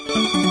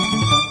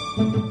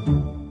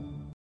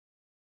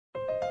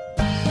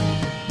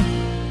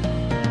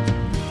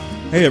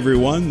 Hey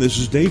everyone, this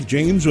is Dave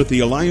James with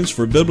the Alliance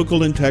for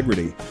Biblical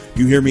Integrity.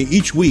 You hear me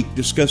each week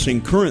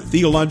discussing current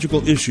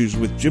theological issues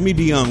with Jimmy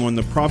DeYoung on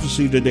the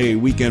Prophecy Today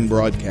weekend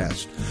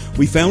broadcast.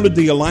 We founded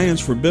the Alliance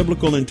for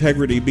Biblical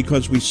Integrity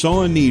because we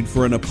saw a need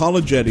for an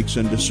apologetics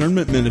and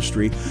discernment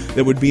ministry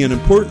that would be an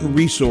important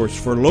resource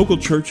for local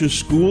churches,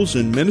 schools,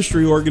 and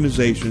ministry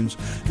organizations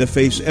that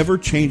face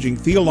ever-changing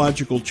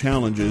theological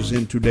challenges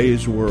in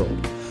today's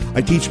world.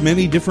 I teach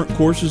many different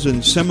courses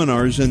and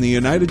seminars in the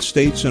United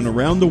States and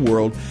around the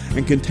world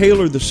and can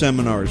tailor the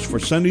seminars for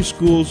Sunday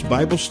schools,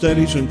 Bible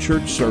studies, and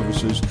church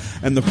services,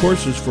 and the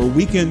courses for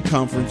weekend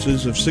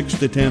conferences of 6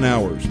 to 10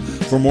 hours.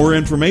 For more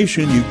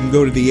information, you can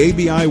go to the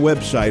ABI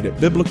website at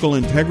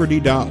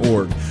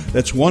biblicalintegrity.org.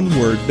 That's one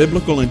word,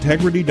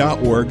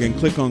 biblicalintegrity.org, and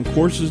click on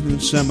Courses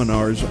and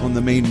Seminars on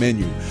the main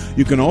menu.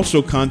 You can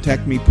also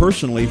contact me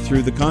personally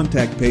through the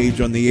contact page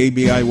on the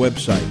ABI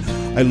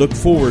website. I look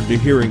forward to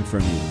hearing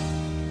from you.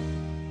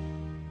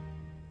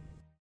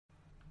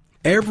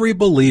 Every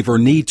believer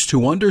needs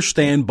to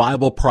understand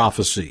Bible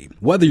prophecy.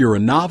 Whether you're a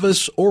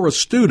novice or a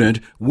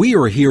student, we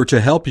are here to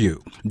help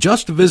you.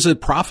 Just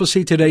visit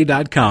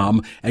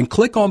prophecytoday.com and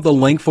click on the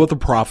link for the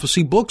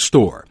Prophecy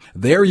Bookstore.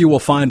 There you will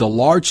find a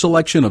large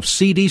selection of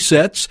CD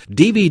sets,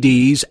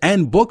 DVDs,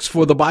 and books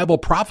for the Bible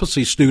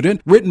prophecy student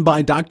written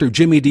by Dr.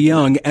 Jimmy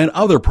DeYoung and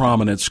other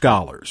prominent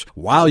scholars.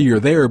 While you're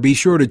there, be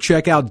sure to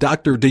check out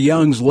Dr.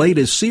 DeYoung's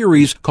latest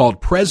series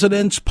called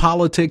Presidents,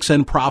 Politics,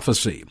 and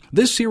Prophecy.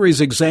 This series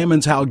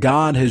examines how God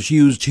has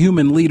used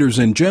human leaders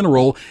in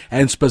general,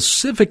 and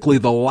specifically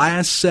the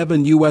last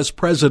 7 U.S.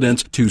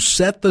 presidents, to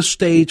set the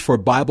stage for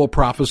Bible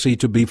prophecy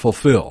to be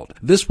fulfilled.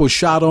 This was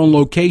shot on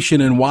location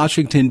in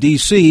Washington,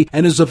 D.C.,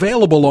 and is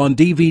available on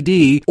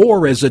DVD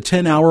or as a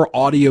 10-hour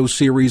audio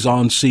series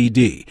on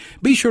CD.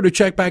 Be sure to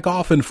check back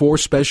often for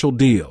special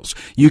deals.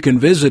 You can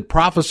visit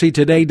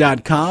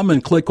prophecytoday.com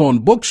and click on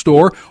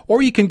Bookstore,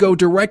 or you can go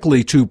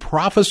directly to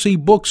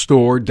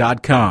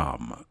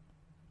prophecybookstore.com.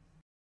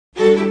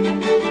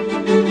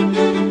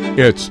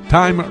 It's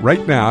time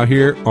right now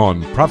here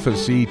on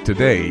Prophecy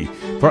Today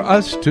for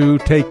us to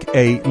take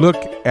a look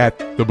at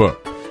the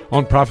book.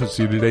 On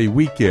Prophecy Today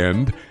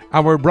weekend,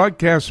 our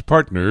broadcast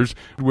partners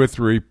with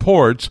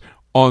reports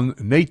on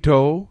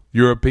NATO,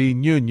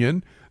 European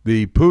Union,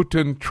 the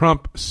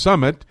Putin-Trump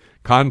summit,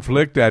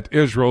 conflict at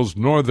Israel's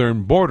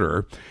northern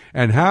border,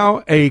 and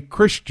how a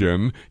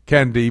Christian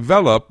can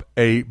develop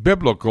a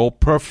biblical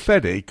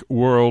prophetic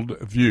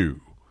worldview.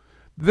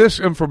 This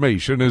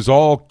information is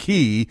all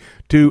key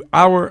to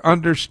our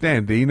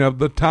understanding of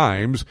the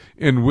times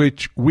in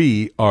which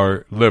we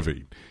are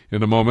living.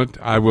 In a moment,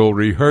 I will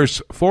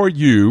rehearse for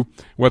you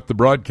what the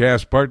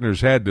broadcast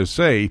partners had to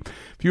say.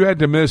 If you had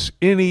to miss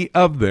any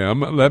of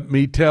them, let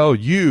me tell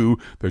you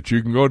that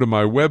you can go to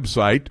my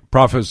website,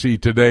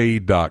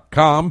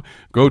 prophecytoday.com,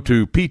 go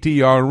to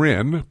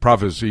PTRN,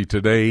 Prophecy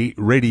Today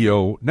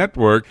Radio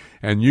Network,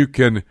 and you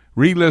can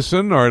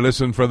re-listen or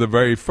listen for the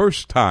very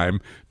first time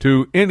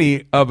to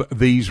any of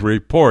these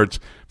reports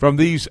from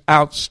these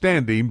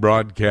outstanding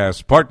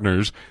broadcast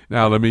partners.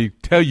 Now, let me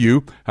tell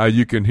you how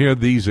you can hear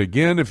these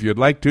again if you'd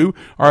like to,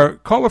 or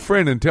call a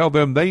friend and tell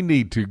them they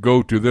need to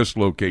go to this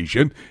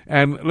location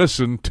and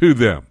listen to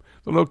them.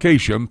 The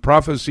location,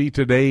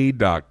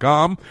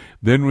 prophecytoday.com.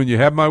 Then when you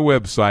have my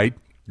website,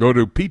 go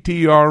to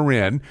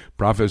PTRN,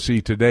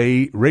 Prophecy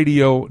Today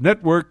Radio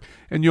Network,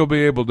 and you'll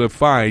be able to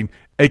find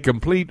a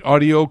complete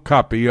audio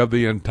copy of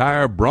the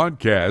entire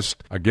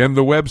broadcast. Again,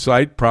 the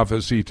website,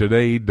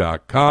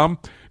 prophecytoday.com.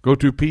 Go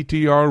to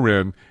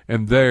PTRN,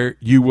 and there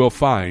you will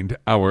find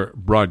our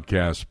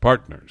broadcast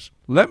partners.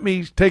 Let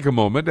me take a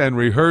moment and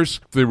rehearse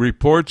the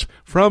reports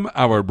from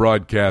our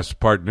broadcast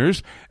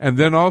partners, and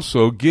then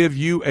also give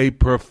you a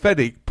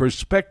prophetic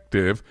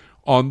perspective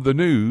on the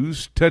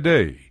news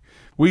today.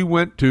 We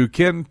went to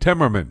Ken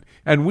Timmerman,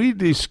 and we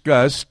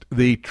discussed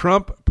the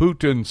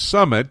Trump-Putin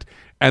summit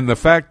and the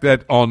fact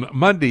that on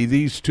Monday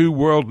these two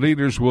world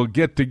leaders will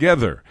get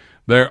together.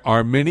 There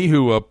are many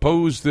who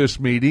oppose this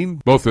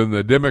meeting, both in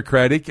the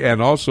Democratic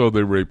and also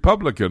the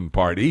Republican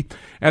Party,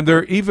 and there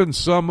are even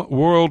some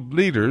world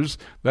leaders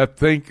that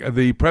think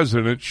the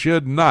president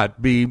should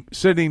not be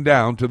sitting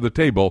down to the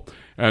table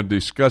and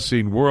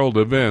discussing world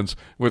events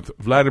with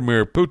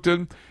Vladimir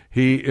Putin.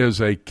 He is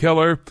a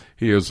killer.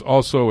 He is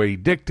also a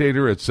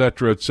dictator,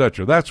 etc.,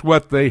 etc. That's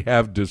what they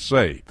have to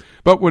say.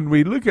 But when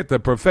we look at the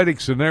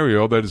prophetic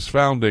scenario that is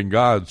found in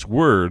God's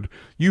Word,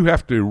 you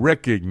have to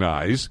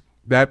recognize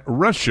that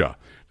Russia,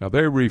 Now,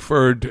 they're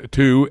referred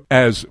to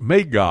as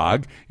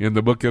Magog in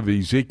the book of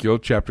Ezekiel,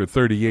 chapter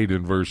 38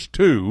 and verse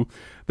 2,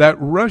 that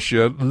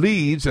Russia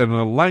leads an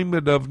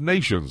alignment of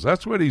nations.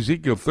 That's what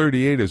Ezekiel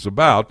 38 is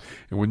about.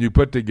 And when you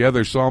put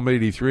together Psalm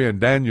 83 and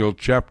Daniel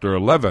chapter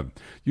 11,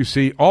 you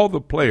see all the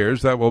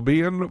players that will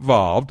be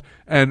involved,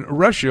 and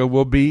Russia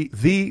will be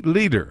the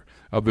leader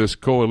of this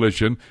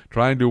coalition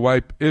trying to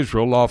wipe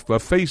Israel off the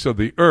face of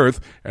the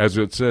earth, as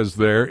it says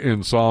there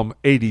in Psalm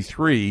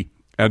 83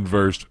 and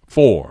verse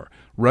 4.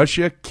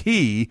 Russia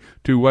key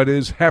to what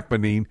is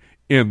happening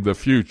in the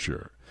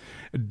future.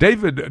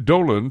 David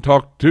Dolan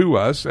talked to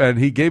us, and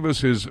he gave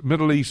us his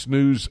Middle East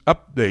news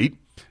update.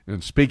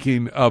 And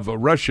speaking of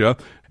Russia,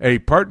 a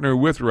partner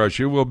with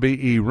Russia will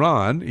be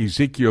Iran,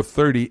 Ezekiel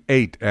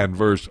 38 and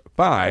verse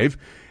 5.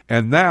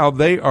 And now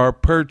they are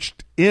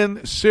perched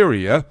in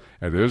Syria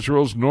at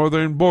Israel's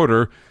northern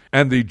border,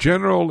 and the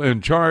general in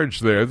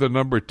charge there, the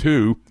number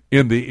 2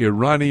 in the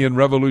Iranian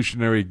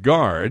Revolutionary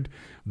Guard,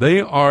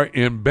 they are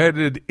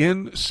embedded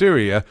in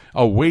Syria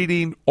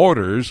awaiting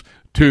orders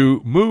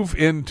to move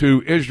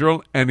into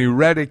Israel and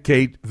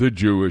eradicate the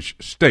Jewish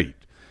state.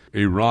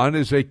 Iran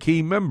is a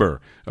key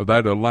member of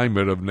that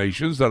alignment of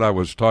nations that I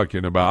was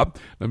talking about.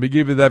 Let me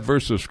give you that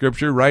verse of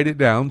Scripture. Write it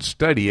down.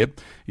 Study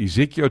it.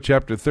 Ezekiel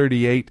chapter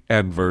 38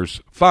 and verse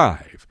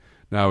 5.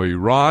 Now,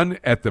 Iran,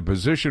 at the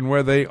position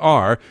where they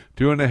are,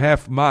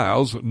 2.5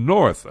 miles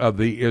north of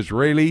the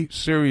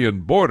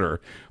Israeli-Syrian border,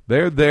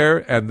 they're there,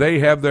 and they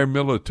have their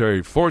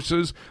military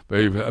forces.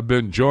 They've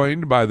been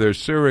joined by their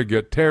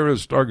surrogate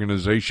terrorist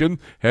organization,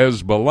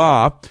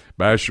 Hezbollah.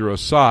 Bashar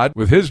Assad,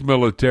 with his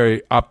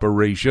military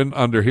operation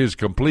under his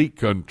complete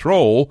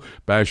control.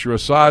 Bashar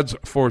Assad's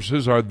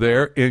forces are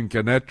there in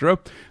Quneitra.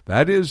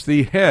 That is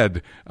the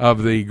head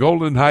of the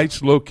Golan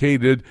Heights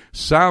located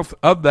south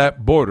of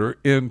that border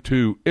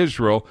into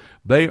Israel.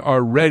 They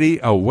are ready,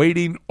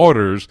 awaiting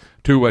orders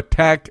to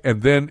attack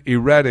and then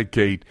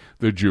eradicate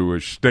the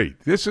Jewish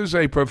state. This is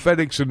a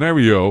prophetic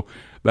scenario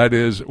that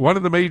is one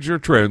of the major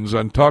trends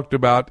and talked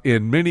about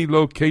in many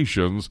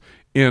locations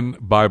in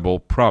Bible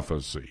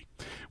prophecy.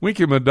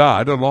 Winky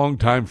Madad, a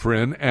longtime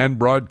friend and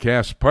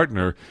broadcast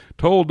partner,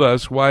 told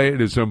us why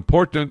it is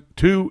important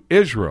to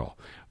Israel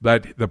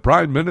that the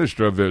Prime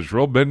Minister of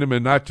Israel,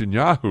 Benjamin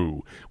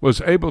Netanyahu,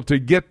 was able to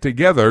get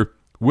together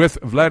with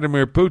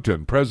Vladimir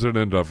Putin,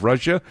 President of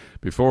Russia,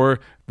 before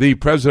the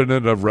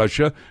President of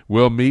Russia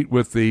will meet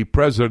with the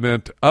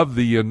President of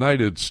the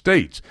United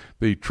States.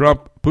 The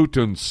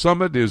Trump-Putin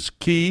summit is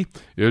key.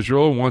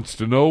 Israel wants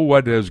to know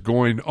what is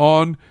going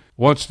on,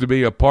 wants to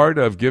be a part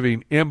of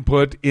giving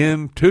input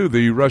into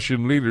the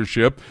Russian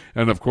leadership,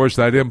 and of course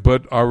that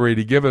input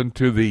already given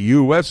to the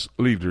U.S.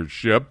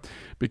 leadership,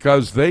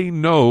 because they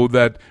know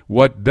that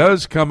what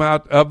does come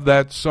out of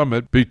that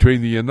summit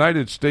between the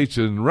United States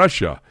and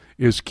Russia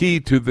is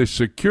key to the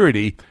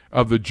security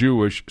of the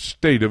Jewish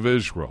state of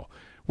Israel.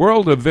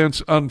 World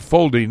events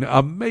unfolding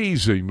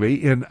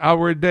amazingly in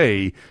our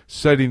day,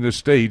 setting the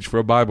stage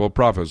for Bible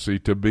prophecy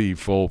to be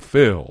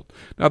fulfilled.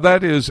 Now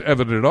that is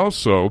evident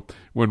also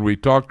when we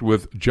talked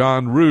with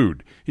John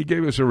Rood. He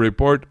gave us a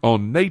report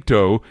on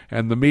NATO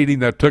and the meeting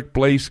that took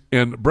place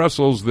in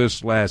Brussels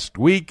this last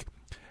week,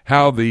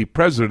 how the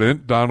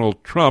President,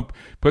 Donald Trump,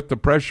 put the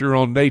pressure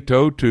on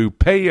NATO to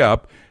pay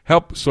up,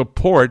 help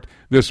support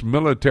this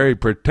military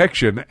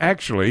protection,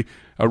 actually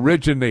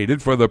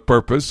originated for the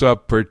purpose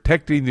of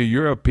protecting the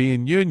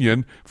European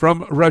Union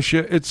from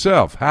Russia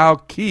itself. How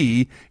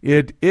key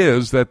it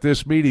is that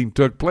this meeting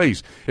took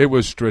place. It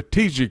was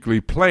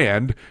strategically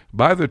planned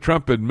by the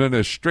Trump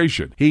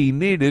administration. He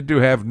needed to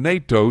have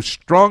NATO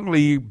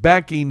strongly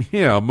backing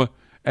him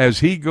as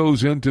he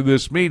goes into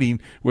this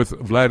meeting with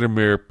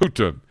Vladimir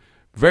Putin.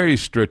 Very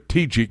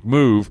strategic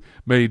move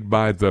made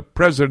by the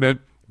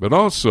president. But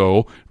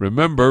also,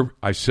 remember,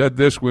 I said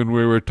this when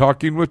we were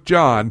talking with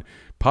John,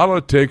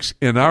 politics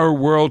in our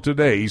world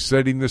today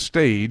setting the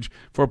stage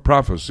for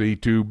prophecy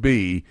to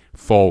be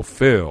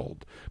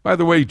fulfilled. By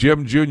the way,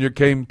 Jim Jr.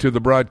 came to the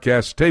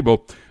broadcast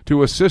table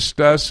to assist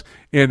us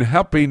in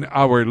helping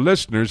our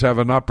listeners have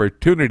an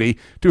opportunity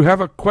to have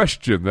a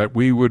question that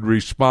we would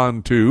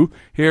respond to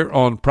here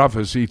on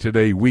Prophecy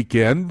Today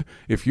Weekend.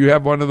 If you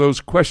have one of those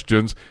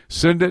questions,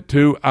 send it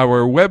to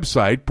our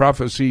website,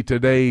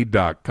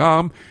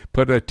 prophecytoday.com.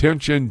 Put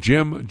attention,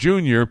 Jim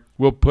Jr.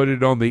 will put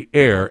it on the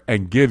air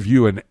and give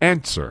you an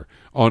answer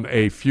on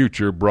a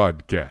future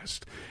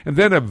broadcast. And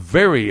then a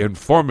very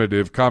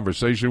informative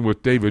conversation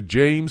with David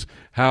James,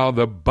 how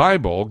the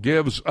Bible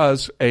gives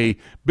us a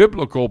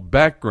biblical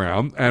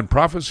background and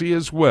prophecy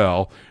as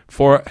well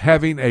for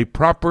having a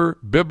proper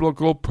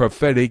biblical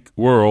prophetic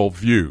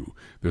worldview.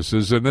 This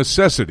is a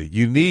necessity.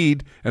 You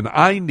need, and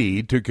I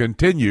need, to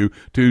continue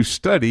to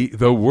study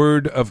the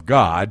Word of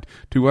God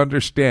to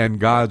understand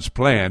God's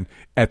plan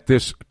at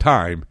this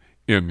time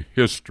in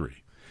history.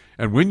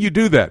 And when you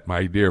do that,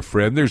 my dear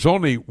friend, there's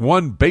only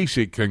one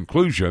basic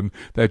conclusion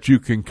that you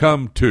can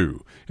come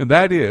to, and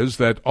that is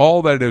that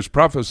all that is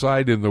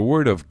prophesied in the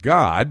Word of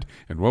God,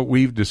 and what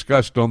we've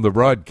discussed on the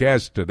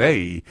broadcast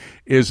today,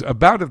 is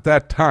about at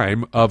that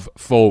time of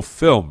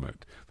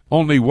fulfillment.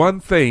 only one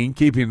thing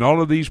keeping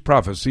all of these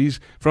prophecies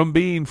from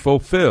being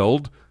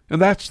fulfilled,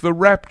 and that's the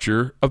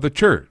rapture of the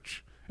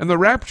church. And the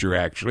rapture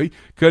actually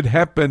could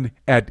happen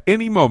at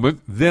any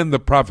moment, then the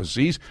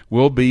prophecies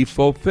will be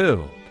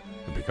fulfilled.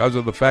 And because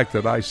of the fact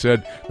that I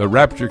said the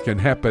rapture can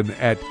happen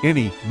at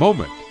any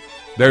moment,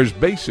 there's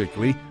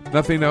basically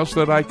nothing else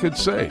that I could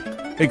say,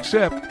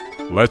 except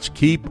let's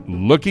keep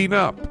looking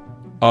up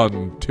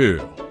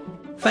until.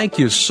 Thank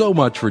you so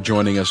much for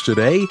joining us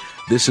today.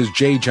 This is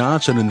Jay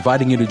Johnson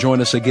inviting you to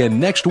join us again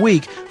next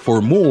week for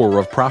more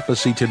of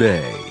Prophecy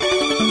Today.